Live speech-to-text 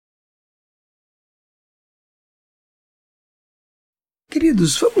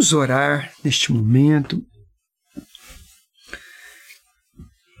Queridos, vamos orar neste momento.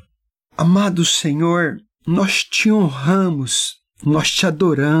 Amado Senhor, nós te honramos, nós te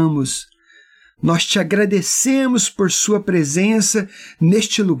adoramos, nós te agradecemos por sua presença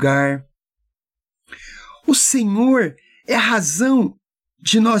neste lugar. O Senhor é a razão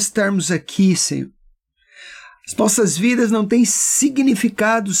de nós estarmos aqui, Senhor. As nossas vidas não têm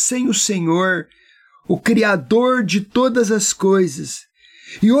significado sem o Senhor, o Criador de todas as coisas.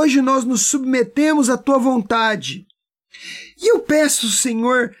 E hoje nós nos submetemos à tua vontade. E eu peço,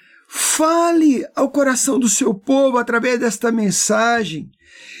 Senhor, fale ao coração do seu povo através desta mensagem.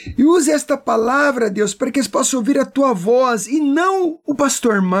 E use esta palavra, Deus, para que eles possam ouvir a tua voz e não o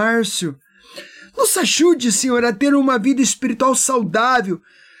pastor Marcio. Nos ajude, Senhor, a ter uma vida espiritual saudável,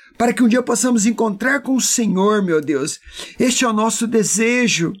 para que um dia possamos encontrar com o Senhor, meu Deus. Este é o nosso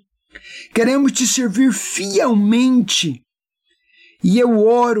desejo. Queremos te servir fielmente. E eu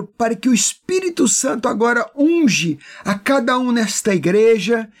oro para que o Espírito Santo agora unge a cada um nesta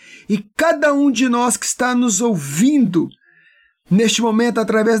igreja e cada um de nós que está nos ouvindo neste momento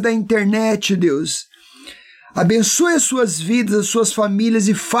através da internet, Deus. Abençoe as suas vidas, as suas famílias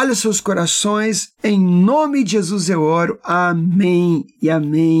e fale aos seus corações. Em nome de Jesus eu oro. Amém e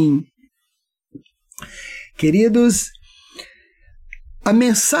amém. Queridos, a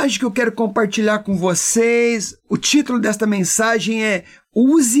mensagem que eu quero compartilhar com vocês, o título desta mensagem é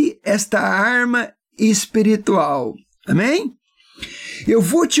Use esta arma espiritual. Amém? Eu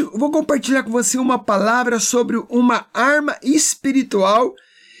vou compartilhar com você uma palavra sobre uma arma espiritual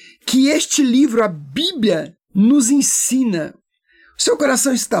que este livro, a Bíblia, nos ensina. O seu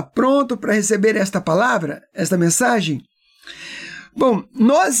coração está pronto para receber esta palavra, esta mensagem? Bom,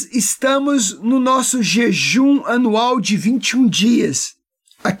 nós estamos no nosso jejum anual de 21 dias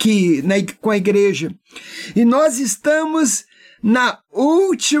aqui com a igreja. E nós estamos na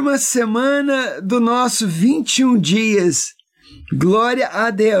última semana do nosso 21 dias. Glória a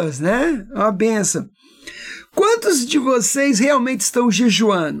Deus, né? Uma bênção. Quantos de vocês realmente estão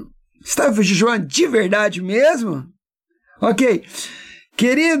jejuando? Está jejuando de verdade mesmo? Ok.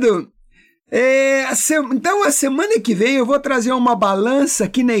 Querido, então a semana que vem eu vou trazer uma balança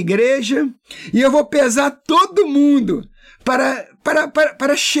aqui na igreja e eu vou pesar todo mundo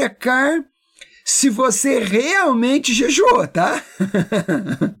para checar se você realmente jejuou, tá?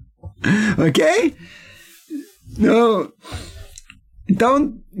 Ok? Não.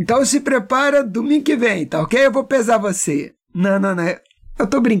 Então se prepara domingo que vem, tá ok? Eu vou pesar você. Não. Eu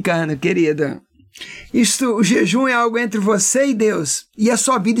tô brincando, querida. O jejum é algo entre você e Deus e a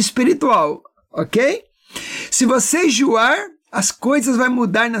sua vida espiritual, ok? Se você jejuar, as coisas vão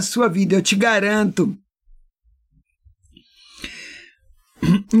mudar na sua vida, eu te garanto.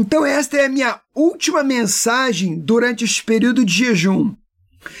 Então esta é a minha última mensagem durante este período de jejum.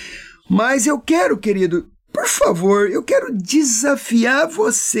 Mas eu quero, querido, por favor, eu quero desafiar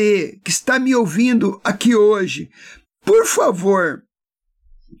você que está me ouvindo aqui hoje. Por favor,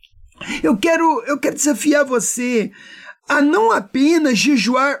 eu quero desafiar você a não apenas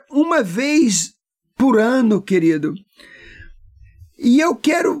jejuar uma vez por ano, querido. E eu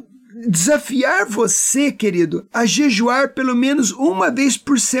quero desafiar você, querido, a jejuar pelo menos uma vez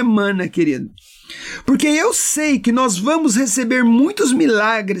por semana, querido. Porque eu sei que nós vamos receber muitos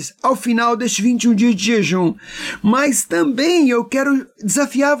milagres ao final destes 21 dias de jejum. Mas também eu quero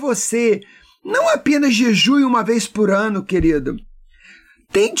desafiar você, não apenas jejue uma vez por ano, querido.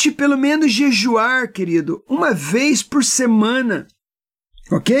 Tente pelo menos jejuar, querido, uma vez por semana,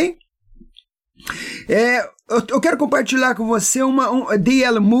 ok? Eu quero compartilhar com você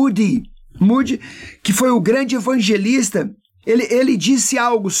D.L. Moody, que foi o grande evangelista. Ele disse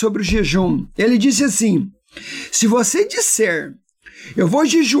algo sobre o jejum. Ele disse assim: se você disser, eu vou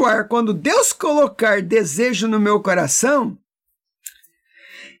jejuar quando Deus colocar desejo no meu coração,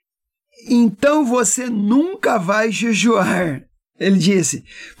 então você nunca vai jejuar. Ele disse,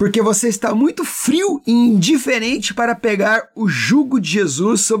 porque você está muito frio e indiferente para pegar o jugo de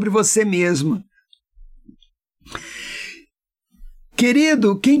Jesus sobre você mesmo.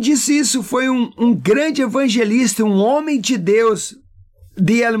 Querido, quem disse isso foi um grande evangelista, um homem de Deus,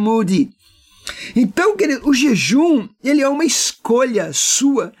 D.L. Moody. Então, querido, o jejum, ele é uma escolha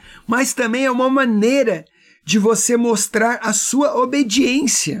sua, mas também é uma maneira de você mostrar a sua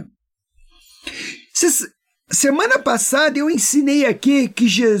obediência. Semana passada eu ensinei aqui que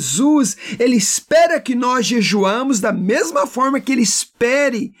Jesus, ele espera que nós jejuamos da mesma forma que ele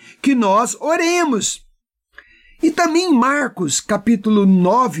espere que nós oremos. E também em Marcos, capítulo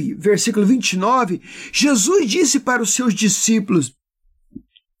 9, versículo 29, Jesus disse para os seus discípulos,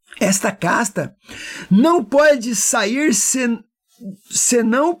 esta casta não pode sair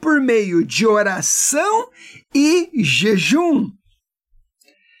senão por meio de oração e jejum.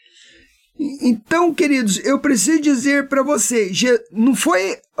 Então, queridos, eu preciso dizer para você, não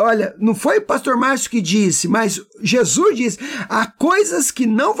foi o pastor Marcio que disse, mas Jesus disse, há coisas que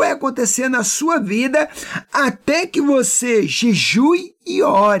não vai acontecer na sua vida até que você jejue e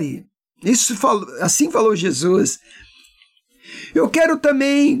ore. Assim falou Jesus. Eu quero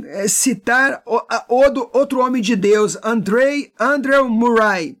também citar outro homem de Deus, Andrew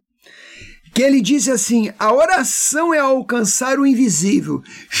Murray, que ele disse assim, a oração é alcançar o invisível,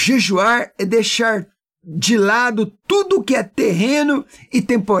 jejuar é deixar de lado tudo que é terreno e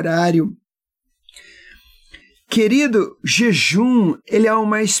temporário. Querido, jejum, ele é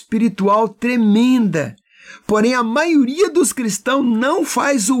uma espiritual tremenda, porém a maioria dos cristãos não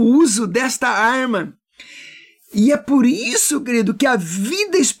faz o uso desta arma. E é por isso, querido, que a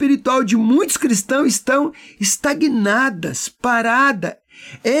vida espiritual de muitos cristãos estão estagnadas, parada.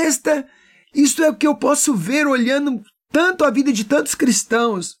 Isto é o que eu posso ver olhando tanto a vida de tantos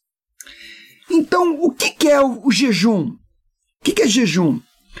cristãos. Então, o que é o jejum? O que é jejum?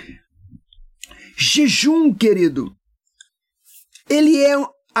 Jejum, querido, ele é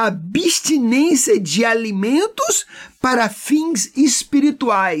a abstinência de alimentos para fins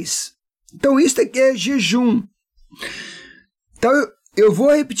espirituais. Então, isso aqui é jejum. Então, eu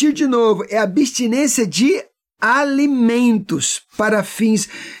vou repetir de novo. É abstinência de alimentos para fins...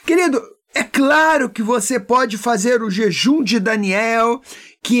 Querido, é claro que você pode fazer o jejum de Daniel,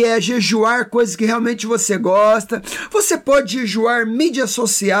 que é jejuar coisas que realmente você gosta. Você pode jejuar mídia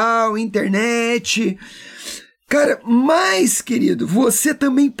social, internet. Cara, mas, querido, você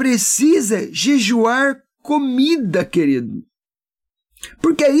também precisa jejuar comida, querido.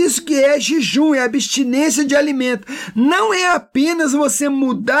 Porque é isso que é jejum, é abstinência de alimento. Não é apenas você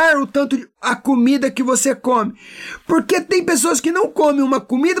mudar o tanto a comida que você come. Porque tem pessoas que não comem uma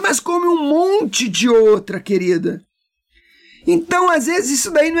comida, mas comem um monte de outra, querida. Então, às vezes, isso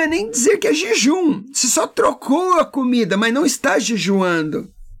daí não é nem dizer que é jejum. Você só trocou a comida, mas não está jejuando.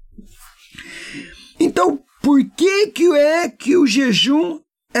 Então, por que o jejum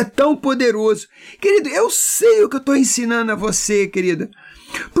é tão poderoso? Querido, eu sei o que eu estou ensinando a você, querida.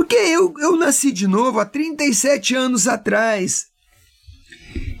 Porque eu nasci de novo há 37 anos atrás.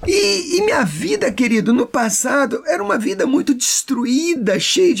 E minha vida, querido, no passado, era uma vida muito destruída,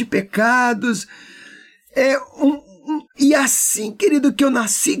 cheia de pecados. E assim, querido, que eu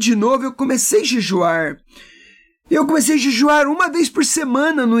nasci de novo, eu comecei a jejuar. Eu comecei a jejuar uma vez por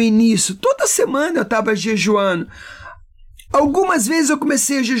semana no início. Toda semana eu estava jejuando. Algumas vezes eu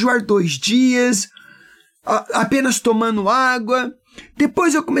comecei a jejuar 2 dias, apenas tomando água.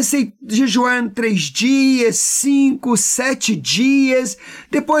 Depois eu comecei a jejuar 3 dias, 5, 7 dias.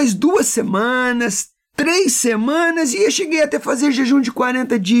 Depois 2 semanas, 3 semanas. E eu cheguei até a fazer jejum de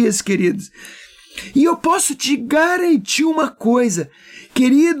 40 dias, queridos. E eu posso te garantir uma coisa.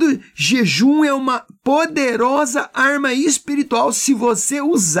 Querido, jejum é uma poderosa arma espiritual se você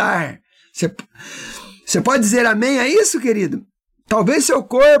usar. Você pode dizer amém a isso, querido? Talvez seu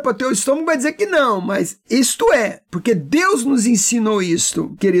corpo, teu estômago vai dizer que não, mas isto é, porque Deus nos ensinou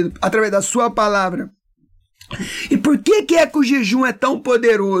isto, querido, através da sua palavra. E por que o jejum é tão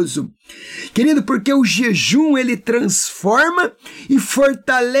poderoso? Querido, porque o jejum, ele transforma e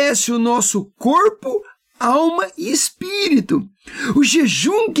fortalece o nosso corpo, alma e espírito. O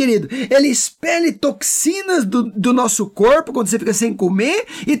jejum, querido, ele expele toxinas do nosso corpo quando você fica sem comer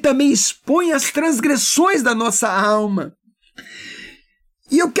e também expõe as transgressões da nossa alma.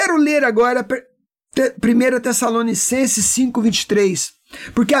 E eu quero ler agora 1 Tessalonicenses 5:23,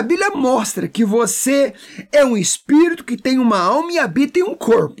 porque a Bíblia mostra que você é um espírito que tem uma alma e habita em um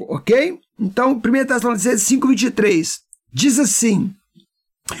corpo, ok? Então, 1 Tessalonicenses 5:23 diz assim,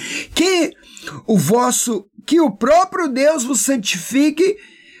 que o próprio Deus vos santifique,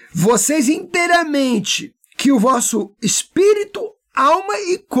 vocês inteiramente, que o vosso espírito, alma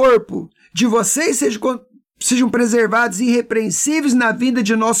e corpo de vocês sejam preservados irrepreensíveis na vinda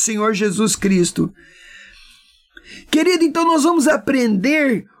de nosso Senhor Jesus Cristo. Querido, então nós vamos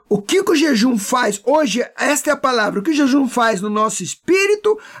aprender o que o jejum faz. Hoje, esta é a palavra, o que o jejum faz no nosso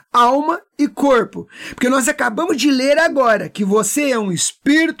espírito, alma e corpo. Porque nós acabamos de ler agora que você é um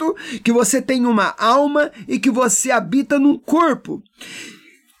espírito, que você tem uma alma e que você habita num corpo.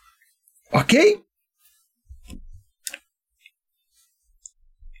 Ok?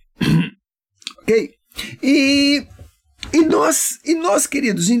 Ok? E nós,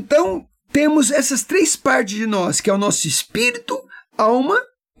 queridos, então temos essas 3 partes de nós, que é o nosso espírito, alma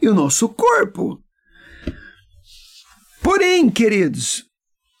e o nosso corpo. Porém, queridos,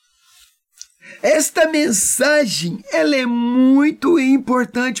 Esta mensagem, ela é muito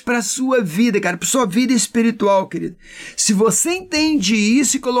importante para a sua vida, cara, para a sua vida espiritual, querido. Se você entende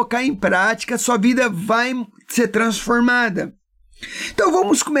isso e colocar em prática, sua vida vai ser transformada. Então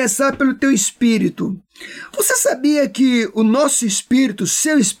vamos começar pelo teu espírito. Você sabia que o nosso espírito, o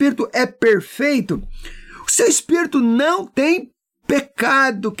seu espírito é perfeito? O seu espírito não tem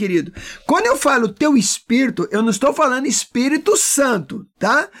pecado, querido. Quando eu falo teu espírito, eu não estou falando Espírito Santo,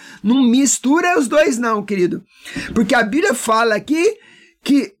 tá? Não mistura os dois não, querido. Porque a Bíblia fala aqui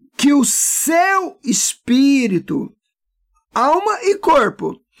que o seu espírito, alma e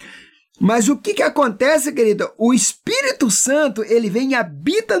corpo. Mas o que acontece, querido? O Espírito Santo, ele vem e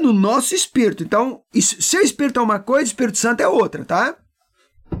habita no nosso espírito. Então, seu espírito é uma coisa, o Espírito Santo é outra, tá?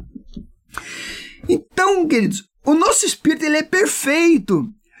 Então, queridos, o nosso espírito, ele é perfeito.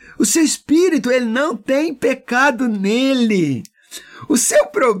 O seu espírito, ele não tem pecado nele. O seu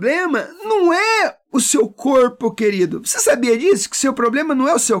problema não é o seu corpo, querido. Você sabia disso? Que o seu problema não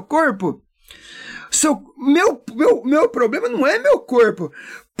é o seu corpo? Meu problema não é meu corpo.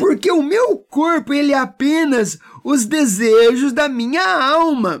 Porque o meu corpo, ele é apenas os desejos da minha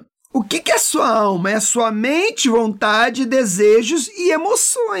alma. O que é a sua alma? É a sua mente, vontade, desejos e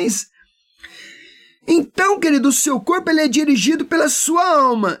emoções. Então, querido, o seu corpo, ele é dirigido pela sua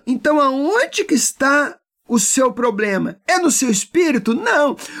alma. Então, aonde que está o seu problema? É no seu espírito?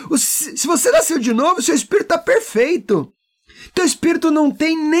 Não. Se você nasceu de novo, o seu espírito está perfeito. Teu espírito não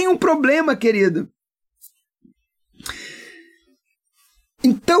tem nenhum problema, querido.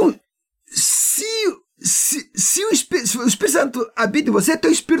 Então, se o Espírito Santo habita em você,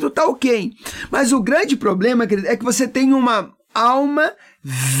 teu espírito está ok. Mas o grande problema, querido, é que você tem uma alma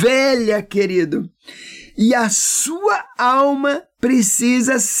velha, querido. E a sua alma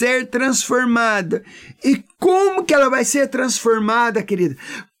precisa ser transformada. E como que ela vai ser transformada, querido?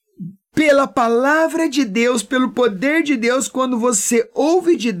 Pela palavra de Deus, pelo poder de Deus, quando você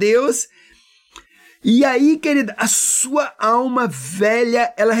ouve de Deus. E aí, querida, a sua alma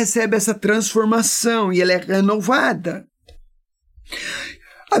velha, ela recebe essa transformação e ela é renovada.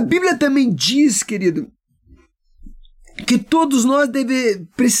 A Bíblia também diz, querido, que todos nós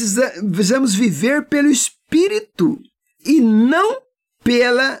precisamos viver pelo Espírito e não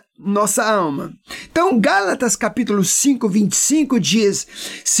pela nossa alma. Então, Gálatas capítulo 5, 25 diz: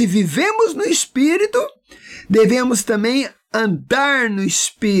 se vivemos no Espírito, devemos também andar no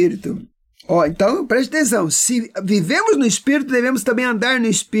Espírito. Então, preste atenção, se vivemos no Espírito, devemos também andar no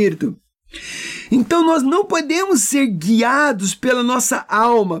Espírito. Então, nós não podemos ser guiados pela nossa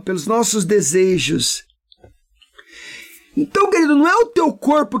alma, pelos nossos desejos. Então, querido, não é o teu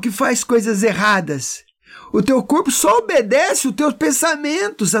corpo que faz coisas erradas. O teu corpo só obedece os teus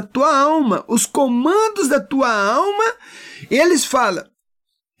pensamentos, a tua alma. Os comandos da tua alma, eles falam.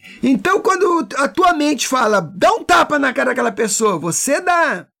 Então, quando a tua mente fala, dá um tapa na cara daquela pessoa, você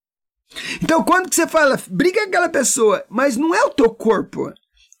dá. Então, quando que você fala, briga com aquela pessoa, mas não é o teu corpo.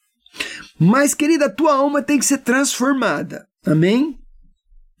 Mas, querida, a tua alma tem que ser transformada. Amém?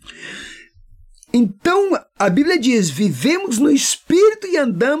 Então, a Bíblia diz, vivemos no Espírito e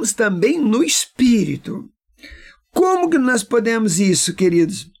andamos também no Espírito. Como que nós podemos isso,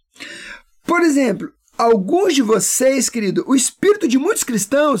 queridos? Por exemplo, alguns de vocês, querido, o espírito de muitos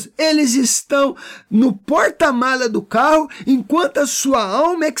cristãos, eles estão no porta-mala do carro, enquanto a sua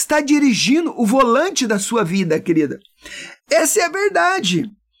alma é que está dirigindo o volante da sua vida, querida. Essa é a verdade.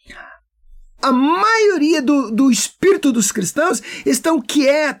 A maioria do espírito dos cristãos estão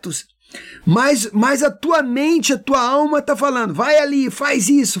quietos, mas a tua mente, a tua alma está falando, vai ali, faz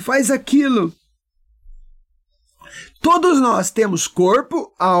isso, faz aquilo. Todos nós temos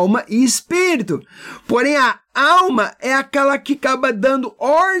corpo, alma e espírito. Porém, a alma é aquela que acaba dando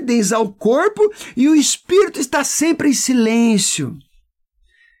ordens ao corpo e o espírito está sempre em silêncio.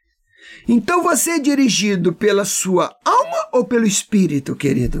 Então, você é dirigido pela sua alma ou pelo espírito,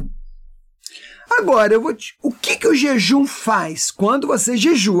 querido? Agora, o que o jejum faz quando você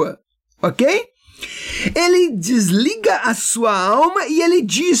jejua? Ok? Ele desliga a sua alma e ele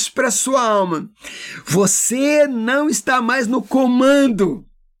diz para a sua alma, você não está mais no comando.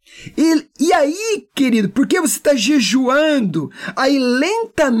 E aí, querido, porque você está jejuando, aí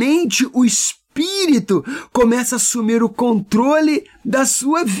lentamente o espírito começa a assumir o controle da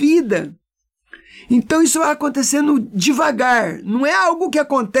sua vida. Então isso vai acontecendo devagar, não é algo que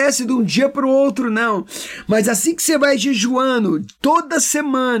acontece de um dia para o outro, não. Mas assim que você vai jejuando toda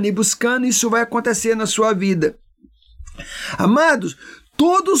semana e buscando, isso vai acontecer na sua vida. Amados,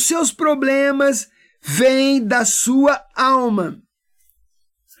 todos os seus problemas vêm da sua alma.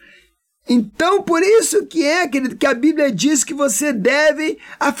 Então, por isso que querido, que a Bíblia diz que você deve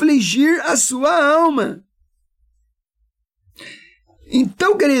afligir a sua alma.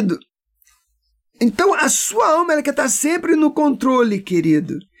 Então, querido, a sua alma ela quer estar sempre no controle,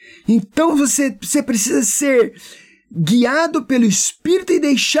 querido. Então, você precisa ser guiado pelo Espírito e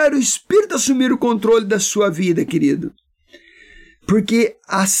deixar o Espírito assumir o controle da sua vida, querido. Porque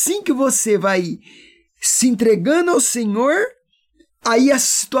assim que você vai se entregando ao Senhor, aí a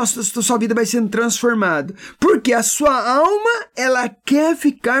situação da sua vida vai sendo transformada. Porque a sua alma, ela quer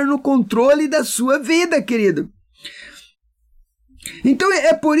ficar no controle da sua vida, querido. Então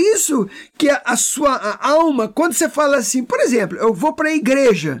é por isso que a sua alma, quando você fala assim, por exemplo, eu vou para a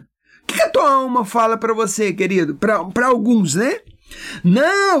igreja, o que a tua alma fala para você, querido? Para alguns, né?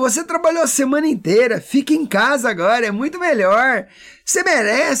 Não, você trabalhou a semana inteira, fica em casa agora, é muito melhor. Você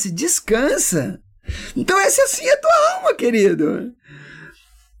merece, descansa. Então essa é assim a tua alma, querido.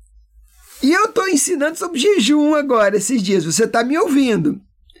 E eu estou ensinando sobre jejum agora, esses dias, você está me ouvindo.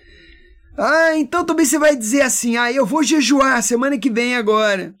 Então também você vai dizer assim, eu vou jejuar semana que vem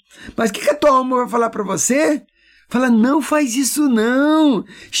agora. Mas o que a tua alma vai falar para você? Fala, não faz isso não,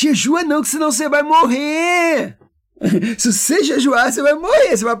 jejua não, que senão você vai morrer. Se você jejuar, você vai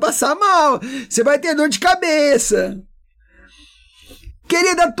morrer, você vai passar mal, você vai ter dor de cabeça.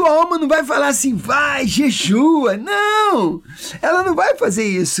 Querida, a tua alma não vai falar assim, vai, jejua. Não, ela não vai fazer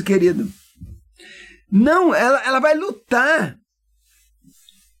isso, querido. Não, ela vai lutar.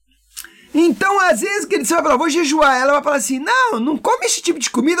 Então, às vezes, querido, você vai falar, vou jejuar. Ela vai falar assim, não come esse tipo de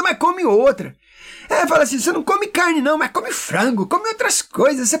comida, mas come outra. Ela fala assim, você não come carne não, mas come frango, come outras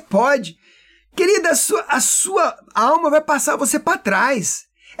coisas, você pode. Querida, a sua alma vai passar você para trás.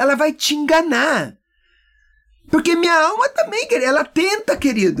 Ela vai te enganar. Porque minha alma também, querido, ela tenta,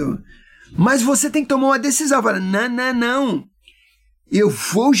 querido. Mas você tem que tomar uma decisão. Fala, não. Eu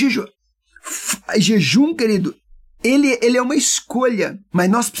vou jejuar. Jejum, querido, ele é uma escolha. Mas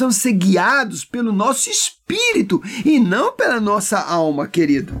nós precisamos ser guiados pelo nosso espírito e não pela nossa alma,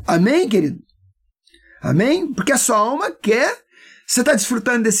 querido. Amém, querido? Amém? Porque a sua alma quer. Você está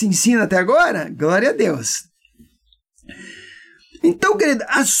desfrutando desse ensino até agora? Glória a Deus. Então, querido,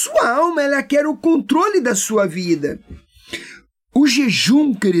 a sua alma, ela quer o controle da sua vida. O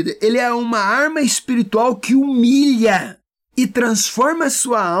jejum, querido, ele é uma arma espiritual que humilha e transforma a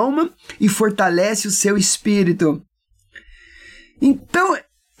sua alma e fortalece o seu espírito. Então,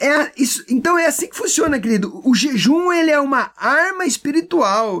 é assim que funciona, querido. O jejum, ele é uma arma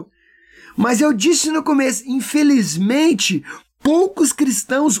espiritual. Mas eu disse no começo, infelizmente, poucos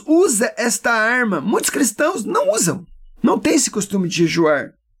cristãos usam esta arma. Muitos cristãos não usam. Não tem esse costume de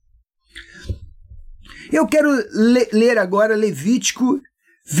jejuar. Eu quero ler agora Levítico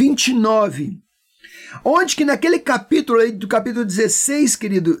 29. Onde que naquele capítulo, do capítulo 16,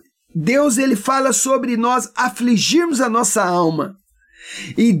 querido, Deus ele fala sobre nós afligirmos a nossa alma.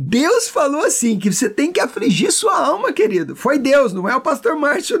 E Deus falou assim, que você tem que afligir sua alma, querido. Foi Deus, não é o pastor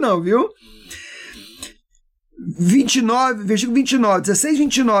Marcio não, viu? 29, versículo 29, 16,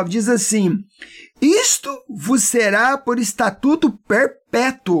 29, diz assim, isto vos será por estatuto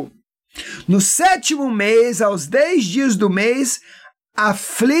perpétuo. No 7º mês, aos 10 dias do mês,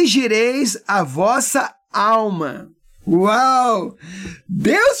 afligireis a vossa alma. Uau!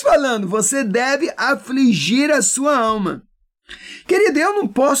 Deus falando, você deve afligir a sua alma. Querido, eu não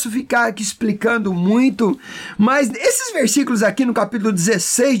posso ficar aqui explicando muito, mas esses versículos aqui no capítulo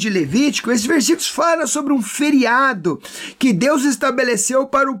 16 de Levítico, esses versículos falam sobre um feriado que Deus estabeleceu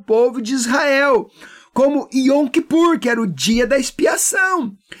para o povo de Israel, como Yom Kippur, que era o dia da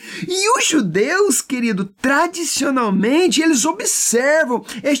expiação. E os judeus, querido, tradicionalmente, eles observam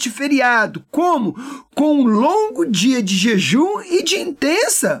este feriado como? Com um longo dia de jejum e de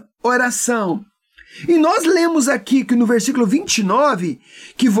intensa oração. E nós lemos aqui que no versículo 29,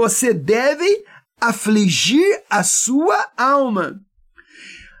 que você deve afligir a sua alma.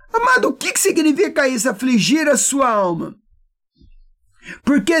 Amado, o que significa isso, afligir a sua alma?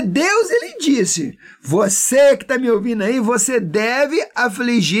 Porque Deus, ele disse, você que está me ouvindo aí, você deve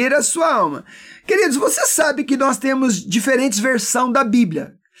afligir a sua alma. Queridos, você sabe que nós temos diferentes versões da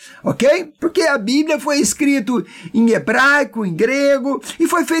Bíblia, ok? Porque a Bíblia foi escrita em hebraico, em grego, e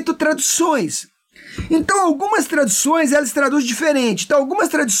foi feito traduções. Então, algumas traduções, elas traduzem diferente. Então, algumas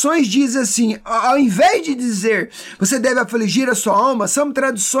traduções dizem assim, ao invés de dizer, você deve afligir a sua alma, são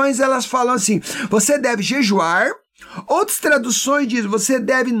traduções, elas falam assim, você deve jejuar. Outras traduções dizem, você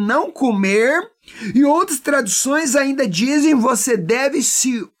deve não comer. E outras traduções ainda dizem, você deve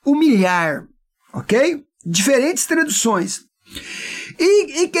se humilhar. Ok? Diferentes traduções.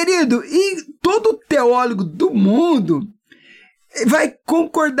 E querido, todo teólogo do mundo, vai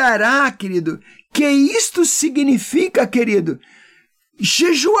concordará, querido, que isto significa, querido,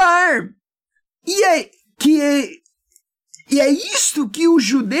 jejuar. E é isto que os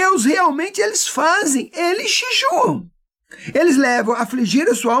judeus realmente eles fazem, eles jejuam. Eles levam a afligir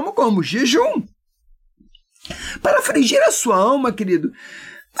a sua alma como jejum. Para afligir a sua alma, querido,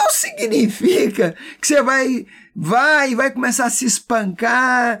 não significa que você vai começar a se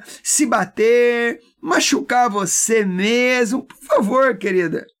espancar, se bater, machucar você mesmo. Por favor,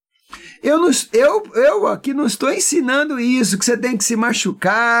 querida. Eu aqui não estou ensinando isso, que você tem que se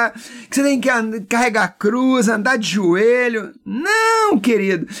machucar, que você tem que carregar a cruz, andar de joelho. Não,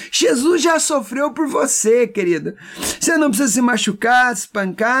 querido. Jesus já sofreu por você, querido. Você não precisa se machucar, se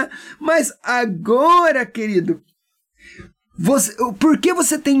espancar, mas agora, querido, porque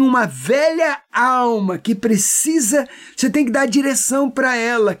você tem uma velha alma que precisa, você tem que dar direção para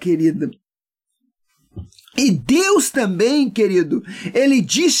ela, querido. E Deus também, querido, ele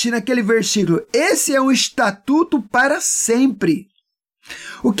disse naquele versículo, esse é um estatuto para sempre.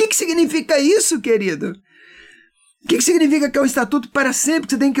 O que significa isso, querido? O que significa que é um estatuto para sempre,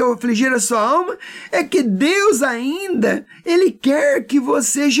 que você tem que afligir a sua alma? É que Deus ainda, ele quer que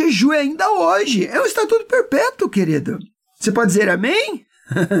você jejue ainda hoje. É um estatuto perpétuo, querido. Você pode dizer amém?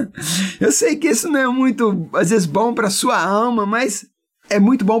 Eu sei que isso não é muito, às vezes, bom para a sua alma, mas é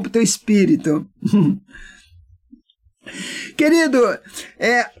muito bom para o teu espírito. Querido,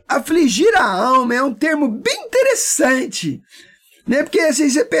 afligir a alma é um termo bem interessante, né? Porque assim,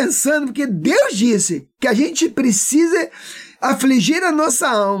 você pensando, porque Deus disse que a gente precisa afligir a nossa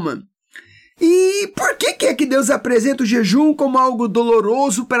alma. E por que é que Deus apresenta o jejum como algo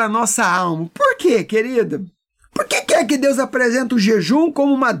doloroso para a nossa alma? Por quê, querido? Por que é que Deus apresenta o jejum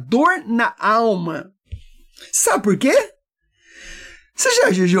como uma dor na alma? Sabe por quê? Você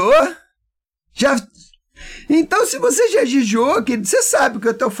já jejuou? Então, se você já jejuou, querido, você sabe o que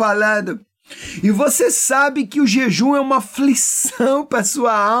eu estou falando. E você sabe que o jejum é uma aflição para a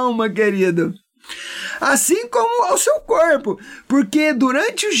sua alma, querido. Assim como ao seu corpo. Porque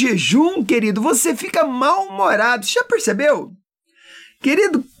durante o jejum, querido, você fica mal-humorado. Você já percebeu?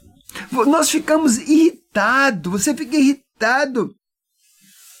 Querido, nós ficamos irritados. Você fica irritado.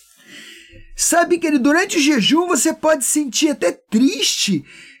 Sabe, querido, durante o jejum você pode sentir até triste,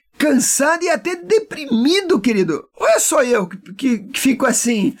 cansado e até deprimido, querido. Ou é só eu que fico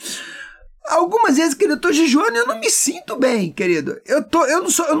assim? Algumas vezes, querido, eu estou jejuando e eu não me sinto bem, querido. Eu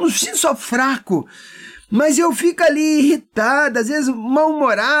não me sinto só fraco, mas eu fico ali irritado, às vezes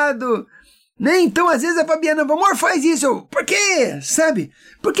mal-humorado, né? Então, às vezes a Fabiana, amor, faz isso. Por quê? Sabe?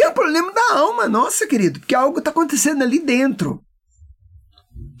 Porque é um problema da alma nossa, querido. Porque algo está acontecendo ali dentro.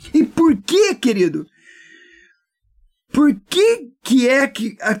 E por quê, querido? Por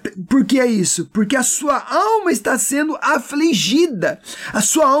que é isso? Porque a sua alma está sendo afligida. A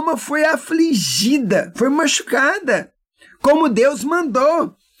sua alma foi afligida, foi machucada, como Deus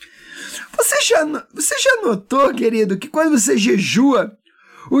mandou. Você já notou, querido, que quando você jejua,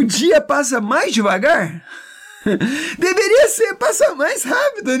 o dia passa mais devagar? Deveria ser, passar mais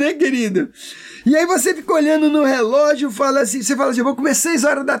rápido, né, querido? E aí você fica olhando no relógio, você fala assim, eu vou comer 6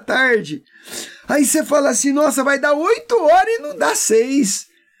 horas da tarde. Aí você fala assim, nossa, vai dar 8 horas e não dá 6.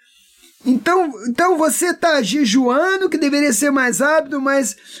 Então você está jejuando, que deveria ser mais rápido,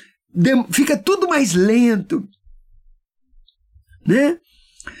 mas fica tudo mais lento, né?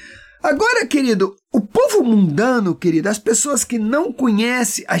 Agora, querido, o povo mundano, querido, as pessoas que não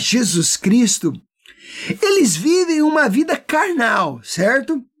conhecem a Jesus Cristo, eles vivem uma vida carnal,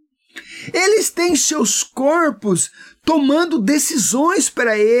 certo? Eles têm seus corpos tomando decisões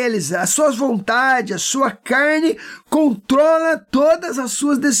para eles, as suas vontades, a sua carne controla todas as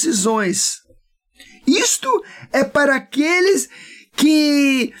suas decisões. Isto é para aqueles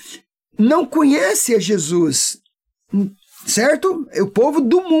que não conhecem a Jesus, certo? É o povo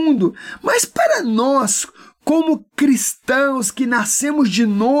do mundo. Mas para nós, como cristãos que nascemos de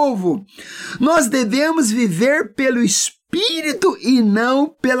novo, nós devemos viver pelo Espírito e não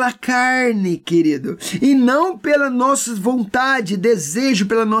pela carne, querido. E não pela nossa vontade, desejo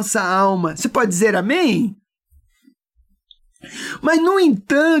pela nossa alma. Você pode dizer amém? Mas, no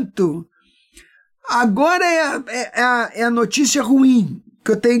entanto, agora é a notícia ruim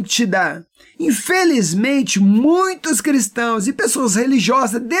que eu tenho que te dar. Infelizmente, muitos cristãos e pessoas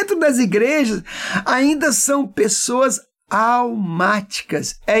religiosas dentro das igrejas ainda são pessoas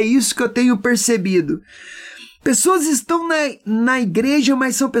almáticas. É isso que eu tenho percebido. Pessoas estão na igreja,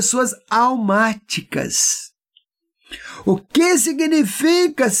 mas são pessoas almáticas. O que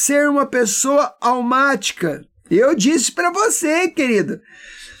significa ser uma pessoa almática? Eu disse para você, querido.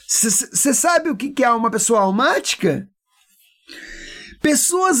 Você sabe o que é uma pessoa almática?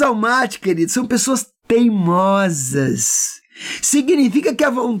 Pessoas almáticas, querido, são pessoas teimosas. Significa que a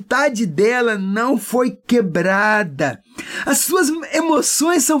vontade dela não foi quebrada. As suas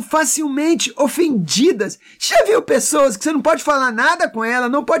emoções são facilmente ofendidas. Já viu pessoas que você não pode falar nada com ela,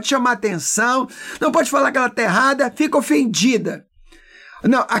 não pode chamar atenção, não pode falar que ela está errada, fica ofendida.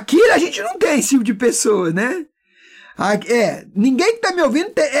 Não, aqui a gente não tem esse tipo de pessoa, né? Ninguém que está me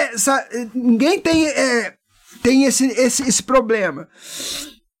ouvindo, ninguém tem esse problema.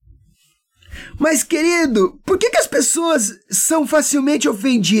 Mas, querido, por que as pessoas são facilmente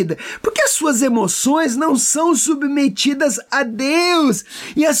ofendidas? Porque as suas emoções não são submetidas a Deus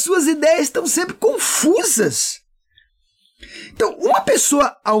e as suas ideias estão sempre confusas. Então, uma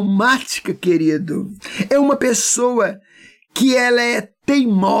pessoa almática, querido, é uma pessoa que ela é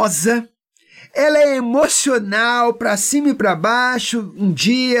teimosa, ela é emocional, para cima e para baixo, um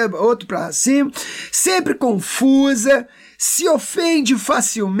dia, outro para cima, sempre confusa, se ofende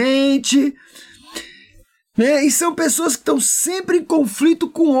facilmente, né? E são pessoas que estão sempre em conflito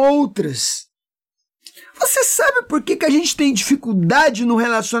com outras. Você sabe por que a gente tem dificuldade no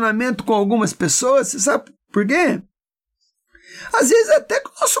relacionamento com algumas pessoas? Você sabe por quê? Às vezes até com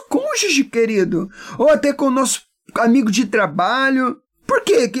o nosso cônjuge, querido, ou até com o nosso amigo de trabalho. Por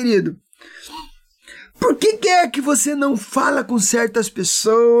quê, querido? Por que é que você não fala com certas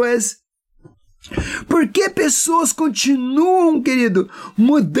pessoas? Por que pessoas continuam, querido,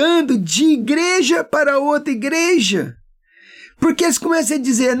 mudando de igreja para outra igreja? Porque eles começam a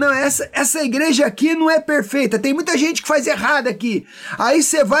dizer, não, essa igreja aqui não é perfeita, tem muita gente que faz errado aqui. Aí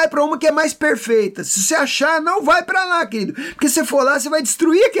você vai para uma que é mais perfeita. Se você achar, não vai para lá, querido. Porque se você for lá, você vai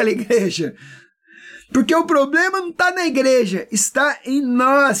destruir aquela igreja. Porque o problema não está na igreja, está em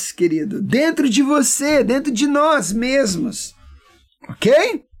nós, querido. Dentro de você, dentro de nós mesmos.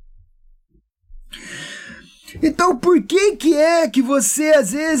 Ok? Então, por que é que você,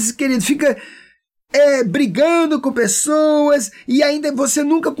 às vezes, querido, fica brigando com pessoas e ainda você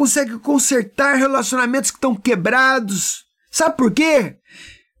nunca consegue consertar relacionamentos que estão quebrados? Sabe por quê?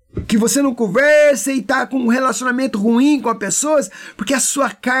 Que você não conversa e está com um relacionamento ruim com as pessoas? Porque a sua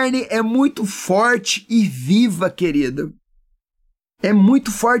carne é muito forte e viva, querido. É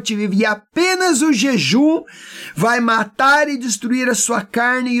muito forte e viva. E apenas o jejum vai matar e destruir a sua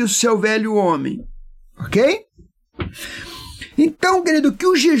carne e o seu velho homem. Ok? Então, querido, o que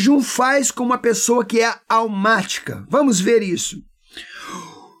o jejum faz com uma pessoa que é almática? Vamos ver isso.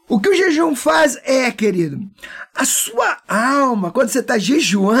 O que o jejum faz querido, a sua alma, quando você está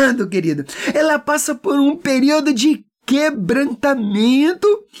jejuando, querido, ela passa por um período de quebrantamento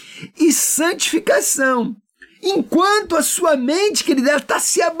e santificação. Enquanto a sua mente, querida, está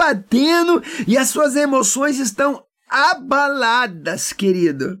se abatendo e as suas emoções estão abaladas,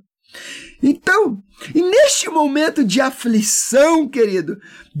 querido. Então, e neste momento de aflição, querido,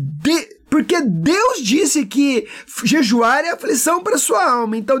 porque Deus disse que jejuar é aflição para sua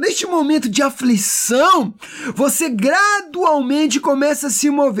alma. Então, neste momento de aflição, você gradualmente começa a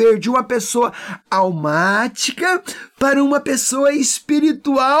se mover de uma pessoa almática para uma pessoa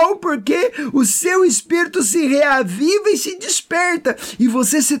espiritual, porque o seu espírito se reaviva e se desperta, e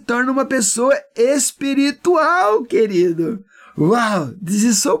você se torna uma pessoa espiritual, querido. Uau,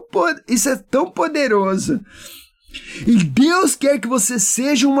 isso é tão poderoso. E Deus quer que você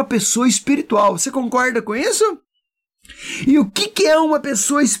seja uma pessoa espiritual. Você concorda com isso? E o que é uma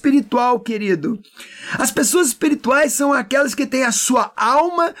pessoa espiritual, querido? As pessoas espirituais são aquelas que têm a sua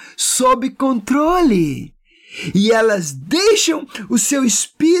alma sob controle. E elas deixam o seu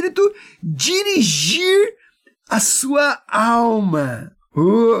espírito dirigir a sua alma.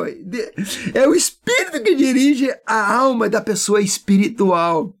 É o espírito que dirige a alma da pessoa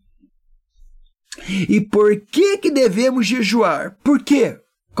espiritual. E por que devemos jejuar? Por quê?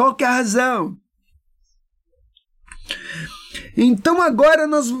 Qual que é a razão? Então agora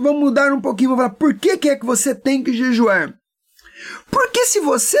nós vamos mudar um pouquinho, vamos falar por que é que você tem que jejuar? Porque se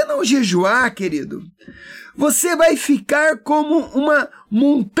você não jejuar, querido, você vai ficar como uma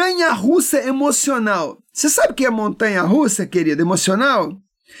montanha-russa emocional. Você sabe o que é montanha-russa, querido, emocional?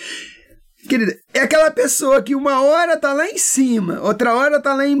 Querida, é aquela pessoa que uma hora tá lá em cima, outra hora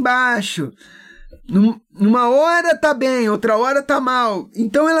tá lá embaixo. Numa hora tá bem, outra hora tá mal.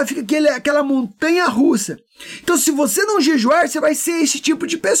 Então ela fica aquela montanha-russa. Então se você não jejuar, você vai ser esse tipo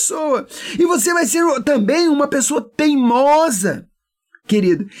de pessoa. E você vai ser também uma pessoa teimosa,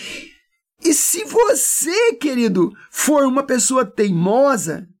 querido. E se você, querido, for uma pessoa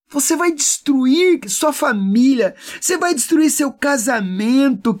teimosa, você vai destruir sua família, você vai destruir seu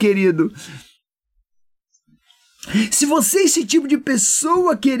casamento, querido. Se você é esse tipo de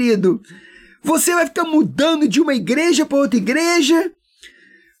pessoa, querido, você vai ficar mudando de uma igreja para outra igreja,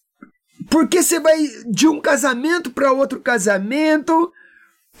 Porque você vai de um casamento para outro casamento.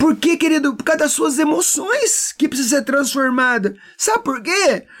 Por quê, querido? Por causa das suas emoções que precisa ser transformada. Sabe por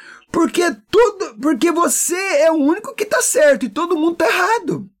quê? Porque você é o único que está certo e todo mundo está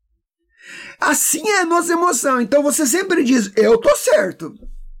errado. Assim é a nossa emoção. Então você sempre diz, eu estou certo.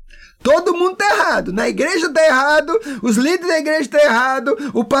 Todo mundo está errado. Na igreja está errado, os líderes da igreja estão errados,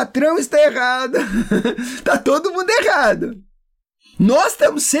 o patrão está errado. Está todo mundo errado. Nós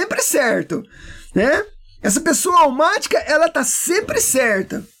estamos sempre certos, né? Essa pessoa almática, ela está sempre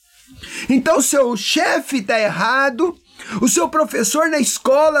certa. Então o seu chefe está errado, o seu professor na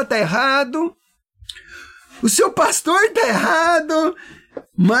escola está errado, o seu pastor está errado,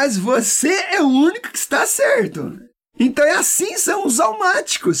 mas você é o único que está certo. Então é assim são os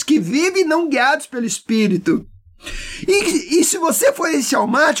almáticos, que vivem não guiados pelo Espírito. E se você for esse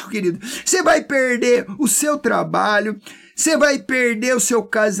almático, querido, você vai perder o seu trabalho, você vai perder o seu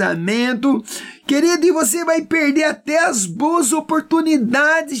casamento, querido, e você vai perder até as boas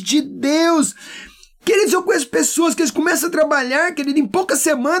oportunidades de Deus. Queridos, eu conheço pessoas que eles começam a trabalhar, querido, em poucas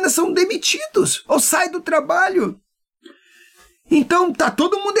semanas são demitidos ou saem do trabalho. Então tá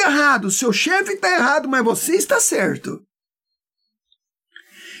todo mundo errado, o seu chefe está errado, mas você está certo.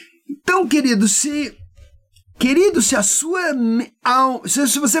 Então, querido, se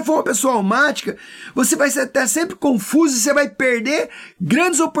você for uma pessoa almática, você vai estar sempre confuso e você vai perder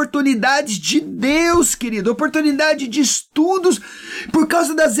grandes oportunidades de Deus, querido, oportunidade de estudos. Por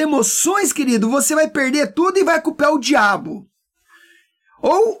causa das emoções, querido, você vai perder tudo e vai culpar o diabo.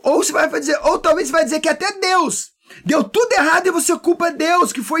 Ou você vai dizer, ou talvez você vai dizer que até Deus deu tudo errado e você culpa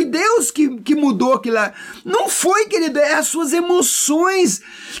Deus, que foi Deus que mudou aquilo lá. Não foi, querido, é as suas emoções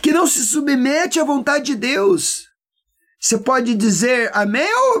que não se submetem à vontade de Deus. Você pode dizer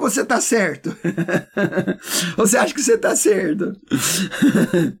amém ou você está certo? Ou você acha que você está certo?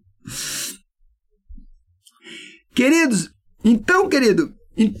 Queridos, então, querido,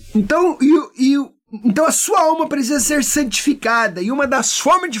 então a sua alma precisa ser santificada, e uma das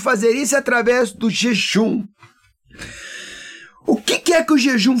formas de fazer isso é através do jejum. O que é que o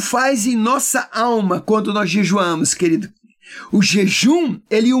jejum faz em nossa alma quando nós jejuamos, querido? O jejum,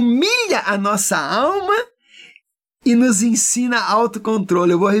 ele humilha a nossa alma e nos ensina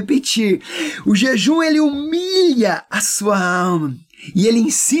autocontrole. Eu vou repetir. O jejum, ele humilha a sua alma e ele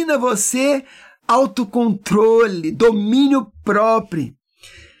ensina você autocontrole, domínio próprio.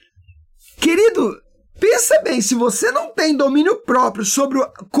 Querido, pensa bem, se você não tem domínio próprio sobre a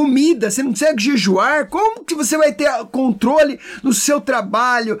comida, você não consegue jejuar, como que você vai ter controle no seu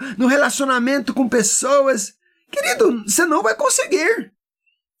trabalho, no relacionamento com pessoas? Querido, você não vai conseguir.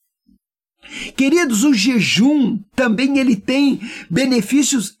 Queridos, o jejum também ele tem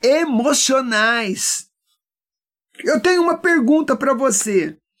benefícios emocionais. Eu tenho uma pergunta para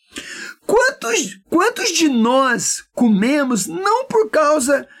você. Quantos de nós comemos não por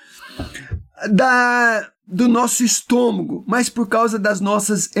causa do nosso estômago, mas por causa das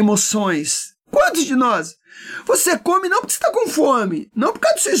nossas emoções? Quantos de nós? Você come não porque você está com fome, não por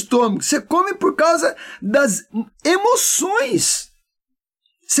causa do seu estômago, você come por causa das emoções.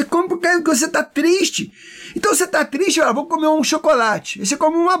 Você come porque você está triste. Então você está triste, vou comer um chocolate. Aí você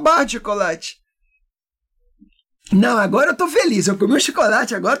come uma barra de chocolate. Não, agora eu estou feliz, eu comi um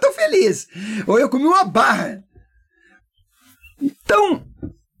chocolate, agora eu estou feliz. Ou eu comi uma barra. Então,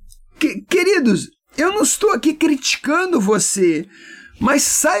 queridos, eu não estou aqui criticando você, mas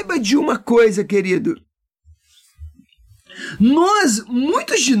saiba de uma coisa, querido.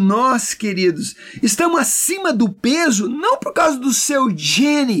 Muitos de nós, queridos, estamos acima do peso, não por causa do seu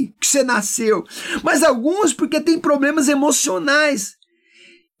gene que você nasceu, mas alguns porque tem problemas emocionais.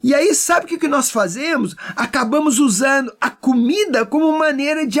 E aí, sabe o que nós fazemos? Acabamos usando a comida como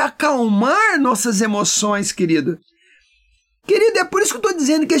maneira de acalmar nossas emoções, querido. Querido, é por isso que eu estou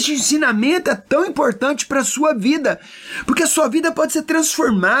dizendo que este ensinamento é tão importante para a sua vida, porque a sua vida pode ser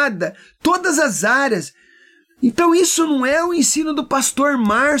transformada, todas as áreas. Então isso não é o ensino do pastor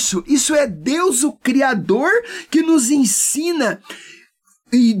Marcio, isso é Deus, o Criador, que nos ensina.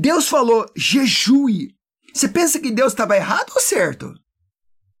 E Deus falou, jejue. Você pensa que Deus estava errado ou certo?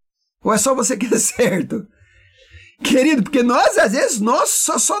 Ou é só você que é certo? Querido, porque nós, às vezes,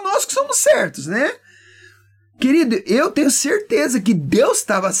 só nós que somos certos, né? Querido, eu tenho certeza que Deus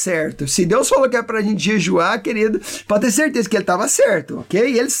estava certo. Se Deus falou que é para a gente jejuar, querido, pode ter certeza que ele estava certo, ok?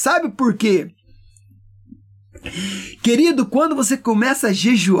 E ele sabe por quê. Querido, quando você começa a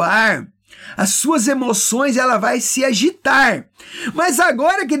jejuar, as suas emoções, ela vai se agitar. Mas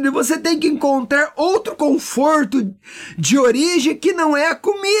agora, querido, você tem que encontrar outro conforto de origem que não é a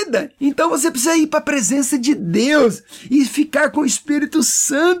comida. Então você precisa ir para a presença de Deus e ficar com o Espírito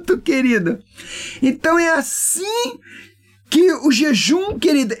Santo, querido. Então é assim que o jejum,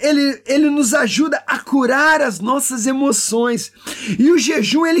 querido, ele nos ajuda a curar as nossas emoções. E o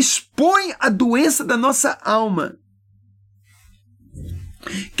jejum, ele expõe a doença da nossa alma.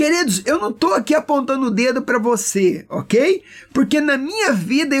 Queridos, eu não estou aqui apontando o dedo para você, ok? Porque na minha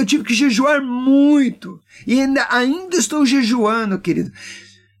vida eu tive que jejuar muito. E ainda estou jejuando, querido.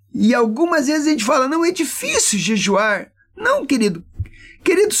 E algumas vezes a gente fala, não, é difícil jejuar. Não, querido.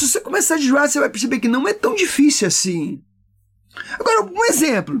 Querido, se você começar a jejuar, você vai perceber que não é tão difícil assim. Agora, um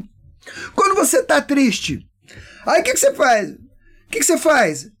exemplo. Quando você está triste, aí o que você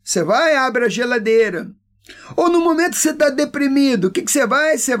faz? Você vai, abre a geladeira. Ou no momento que você está deprimido, o que você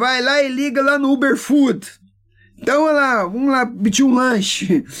vai? Você vai lá e liga lá no Uber Food. Então, vamos lá pedir um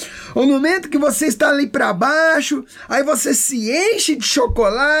lanche. Ou no momento que você está ali para baixo, aí você se enche de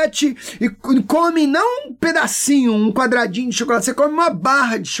chocolate e come não um pedacinho, um quadradinho de chocolate, você come uma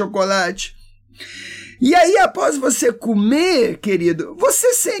barra de chocolate. E aí, após você comer, querido,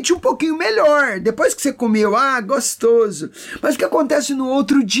 você sente um pouquinho melhor. Depois que você comeu, gostoso. Mas o que acontece no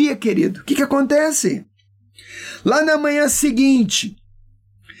outro dia, querido? O que acontece? Lá na manhã seguinte,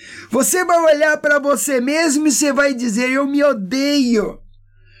 você vai olhar para você mesmo e você vai dizer, eu me odeio.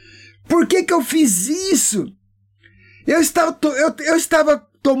 Por que eu fiz isso? Eu estava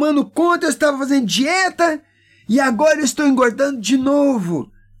tomando conta, eu estava fazendo dieta e agora eu estou engordando de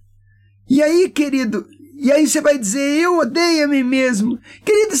novo. E aí, querido, você vai dizer, eu odeio a mim mesmo.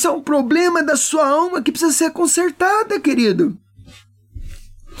 Querido, isso é um problema da sua alma que precisa ser consertada, querido.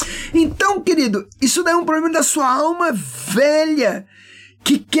 Então, querido, isso daí é um problema da sua alma velha,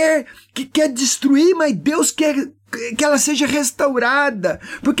 que quer destruir, mas Deus quer que ela seja restaurada,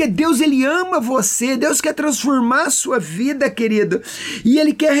 porque Deus, ele ama você, Deus quer transformar a sua vida, querido, e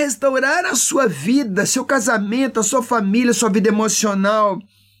ele quer restaurar a sua vida, seu casamento, a sua família, a sua vida emocional.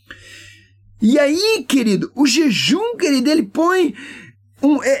 E aí, querido, o jejum, querido, ele põe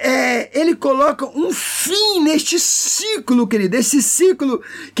ele coloca um fim neste ciclo, querido. Esse ciclo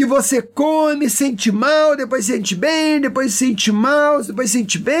que você come, sente mal, depois sente bem, depois sente mal, depois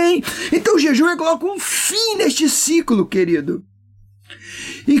sente bem. Então o jejum ele coloca um fim neste ciclo, querido.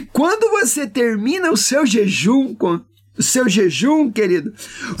 E quando você termina o seu jejum, querido,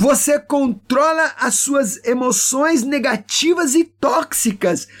 você controla as suas emoções negativas e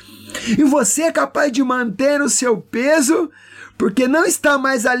tóxicas. E você é capaz de manter o seu peso, porque não está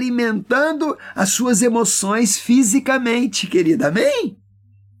mais alimentando as suas emoções fisicamente, querida. Amém?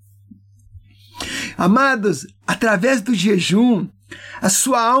 Amados, através do jejum, a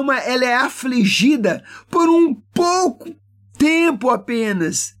sua alma ela é afligida por um pouco tempo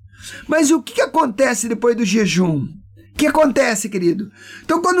apenas. Mas o que acontece depois do jejum? O que acontece, querido?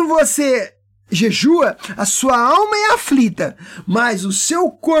 Então, quando você jejua, a sua alma é aflita, mas o seu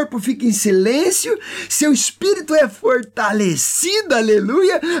corpo fica em silêncio, seu espírito é fortalecido,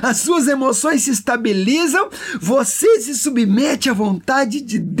 aleluia, as suas emoções se estabilizam, você se submete à vontade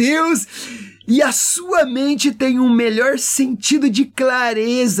de Deus e a sua mente tem um melhor sentido de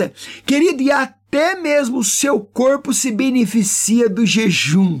clareza, querido, e até mesmo o seu corpo se beneficia do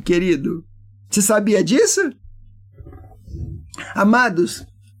jejum, querido. Você sabia disso? Amados,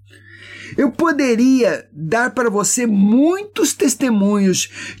 eu poderia dar para você muitos testemunhos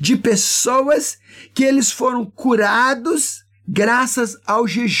de pessoas que eles foram curados graças ao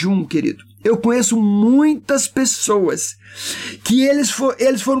jejum, querido. Eu conheço muitas pessoas que eles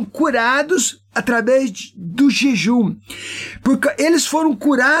foram curados através do jejum. Porque eles foram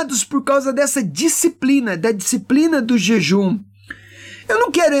curados por causa dessa disciplina, da disciplina do jejum. Eu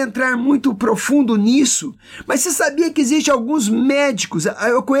não quero entrar muito profundo nisso, mas você sabia que existem alguns médicos,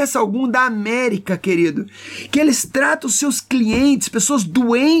 eu conheço algum da América, querido, que eles tratam seus clientes, pessoas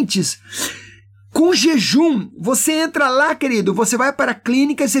doentes, com jejum. Você entra lá, querido, você vai para a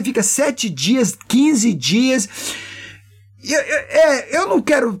clínica, você fica 7 dias, 15 dias. Eu não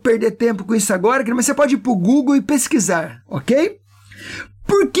quero perder tempo com isso agora, mas você pode ir para o Google e pesquisar, ok?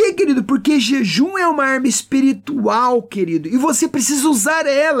 Por quê, querido? Porque jejum é uma arma espiritual, querido, e você precisa usar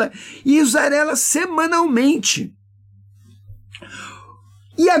ela, e usar ela semanalmente.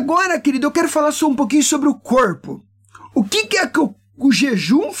 E agora, querido, eu quero falar só um pouquinho sobre o corpo. O que é que o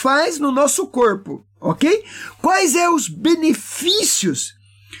jejum faz no nosso corpo, ok? Quais são os benefícios?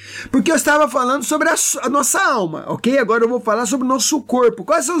 Porque eu estava falando sobre a nossa alma, ok? Agora eu vou falar sobre o nosso corpo.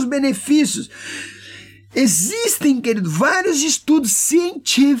 Quais são os benefícios? existem, querido, vários estudos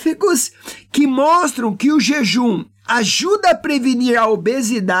científicos que mostram que o jejum ajuda a prevenir a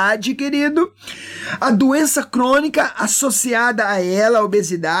obesidade, querido, a doença crônica associada a ela, a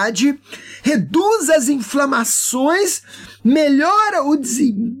obesidade, reduz as inflamações, melhora o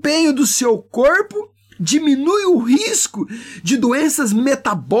desempenho do seu corpo, diminui o risco de doenças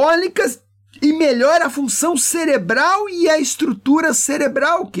metabólicas e melhora a função cerebral e a estrutura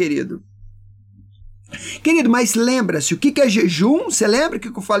cerebral, querido. Querido, mas lembra-se, o que é jejum? Você lembra que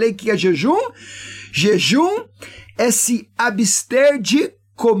eu falei que é jejum? Jejum é se abster de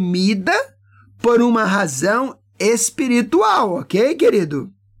comida por uma razão espiritual, ok,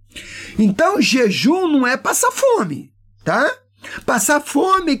 querido? Então, jejum não é passar fome, tá? Passar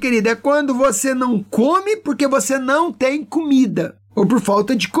fome, querido, é quando você não come porque você não tem comida, ou por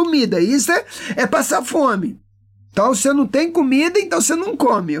falta de comida. Isso é passar fome. Então, você não tem comida, então você não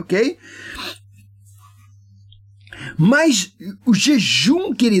come, ok? Mas o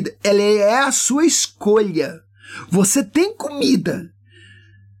jejum, querido, ele é a sua escolha. Você tem comida,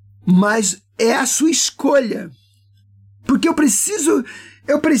 mas é a sua escolha. Porque eu preciso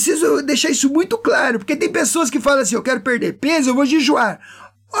deixar isso muito claro, porque tem pessoas que falam assim, eu quero perder peso, eu vou jejuar.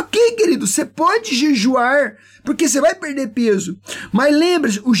 Ok, querido, você pode jejuar, porque você vai perder peso. Mas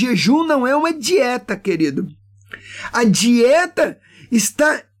lembre-se, o jejum não é uma dieta, querido. A dieta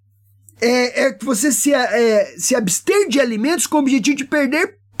está... É que você se abster de alimentos com o objetivo de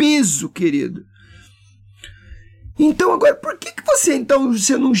perder peso, querido. Então, agora, por que você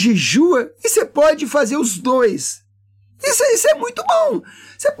não jejua e você pode fazer os dois? Isso é muito bom.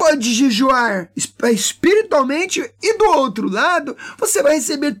 Você pode jejuar espiritualmente e do outro lado, você vai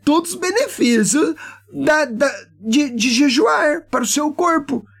receber todos os benefícios de jejuar para o seu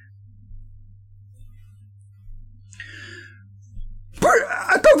corpo.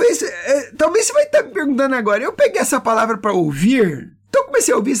 Talvez você vai estar me perguntando agora, eu peguei essa palavra para ouvir, então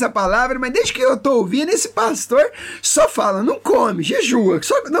comecei a ouvir essa palavra, mas desde que eu estou ouvindo, esse pastor só fala, não come, jejua,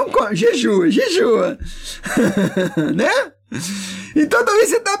 não come, jejua, né? Então talvez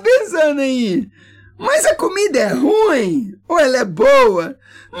você está pensando aí, mas a comida é ruim ou ela é boa?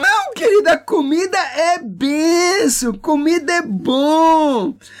 Não, querida, a comida é bênção, comida é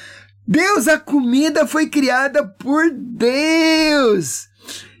bom. Deus, a comida foi criada por Deus.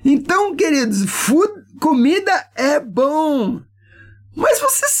 Então, queridos, comida é bom. Mas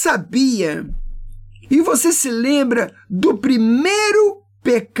você sabia e você se lembra do primeiro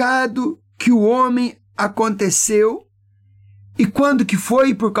pecado que o homem aconteceu? E quando que foi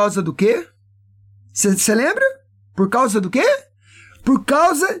e por causa do quê? Você lembra? Por causa do quê? Por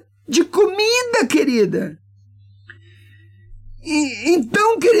causa de comida, querida.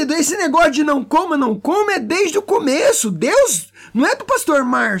 Então, querido, esse negócio de não coma é desde o começo. Deus não é do pastor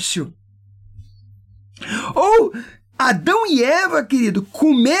Marcio. Ou Adão e Eva, querido,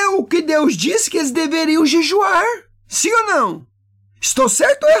 comeu o que Deus disse que eles deveriam jejuar. Sim ou não? Estou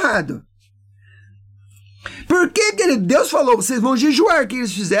certo ou errado? Porque, querido, Deus falou, vocês vão jejuar. O que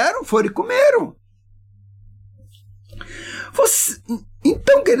eles fizeram? Foram e comeram.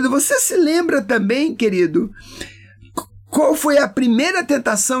 Então, querido, você se lembra também, querido, qual foi a primeira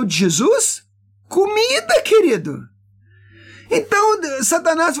tentação de Jesus? Comida, querido. Então,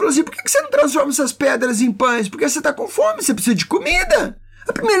 Satanás falou assim, por que você não transforma essas pedras em pães? Porque você está com fome, você precisa de comida.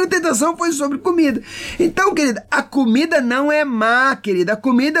 A primeira tentação foi sobre comida. Então, querida, a comida não é má, querida. A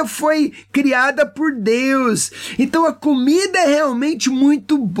comida foi criada por Deus. Então, a comida é realmente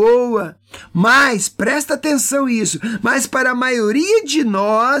muito boa. Mas, presta atenção nisso, mas para a maioria de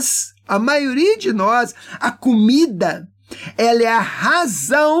nós, a comida, ela é a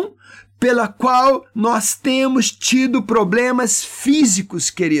razão pela qual nós temos tido problemas físicos,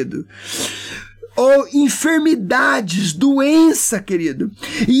 querido. Ou enfermidades, doença, querido.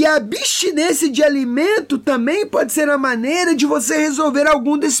 E a abstinência de alimento também pode ser a maneira de você resolver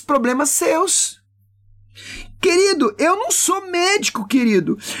algum desses problemas seus. Querido, eu não sou médico,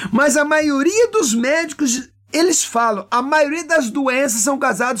 querido, mas a maioria dos médicos, eles falam, a maioria das doenças são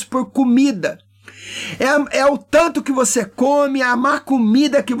causadas por comida. É o tanto que você come, a má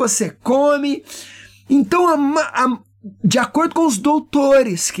comida que você come. Então, de acordo com os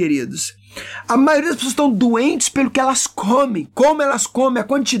doutores, queridos, a maioria das pessoas estão doentes pelo que elas comem, como elas comem, a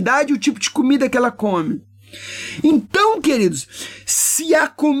quantidade e o tipo de comida que ela come. Então, queridos, se a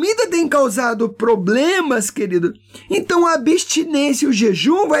comida tem causado problemas, querido, então a abstinência e o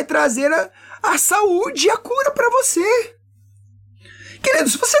jejum vai trazer a saúde e a cura para você.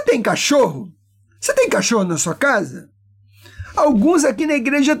 Queridos, você tem cachorro? Você tem cachorro na sua casa? Alguns aqui na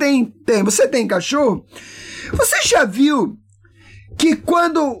igreja tem. Você tem cachorro? Você já viu que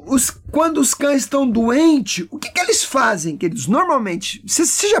quando os cães estão doentes, o que eles fazem, queridos? Normalmente,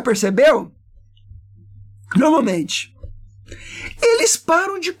 você já percebeu? Normalmente, eles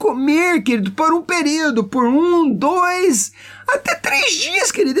param de comer, querido, por um período, por 1, 2, até 3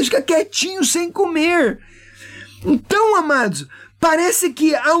 dias, querido, eles ficam quietinhos sem comer. Então, amados, parece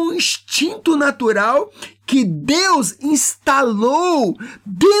que há um instinto natural que Deus instalou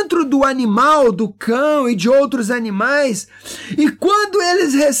dentro do animal, do cão e de outros animais, e quando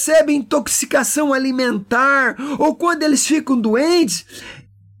eles recebem intoxicação alimentar ou quando eles ficam doentes,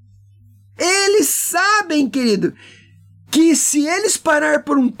 eles sabem, querido, que se eles parar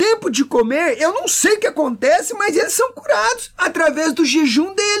por um tempo de comer, eu não sei o que acontece, mas eles são curados através do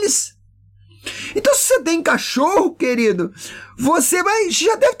jejum deles. Então, se você tem cachorro, querido, você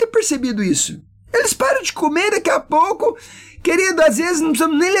já deve ter percebido isso. Eles param de comer daqui a pouco, querido, às vezes não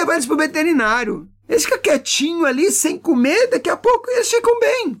precisamos nem levar eles para o veterinário. Eles ficam quietinhos ali, sem comer, daqui a pouco eles ficam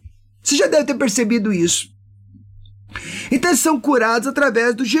bem. Você já deve ter percebido isso. Então eles são curados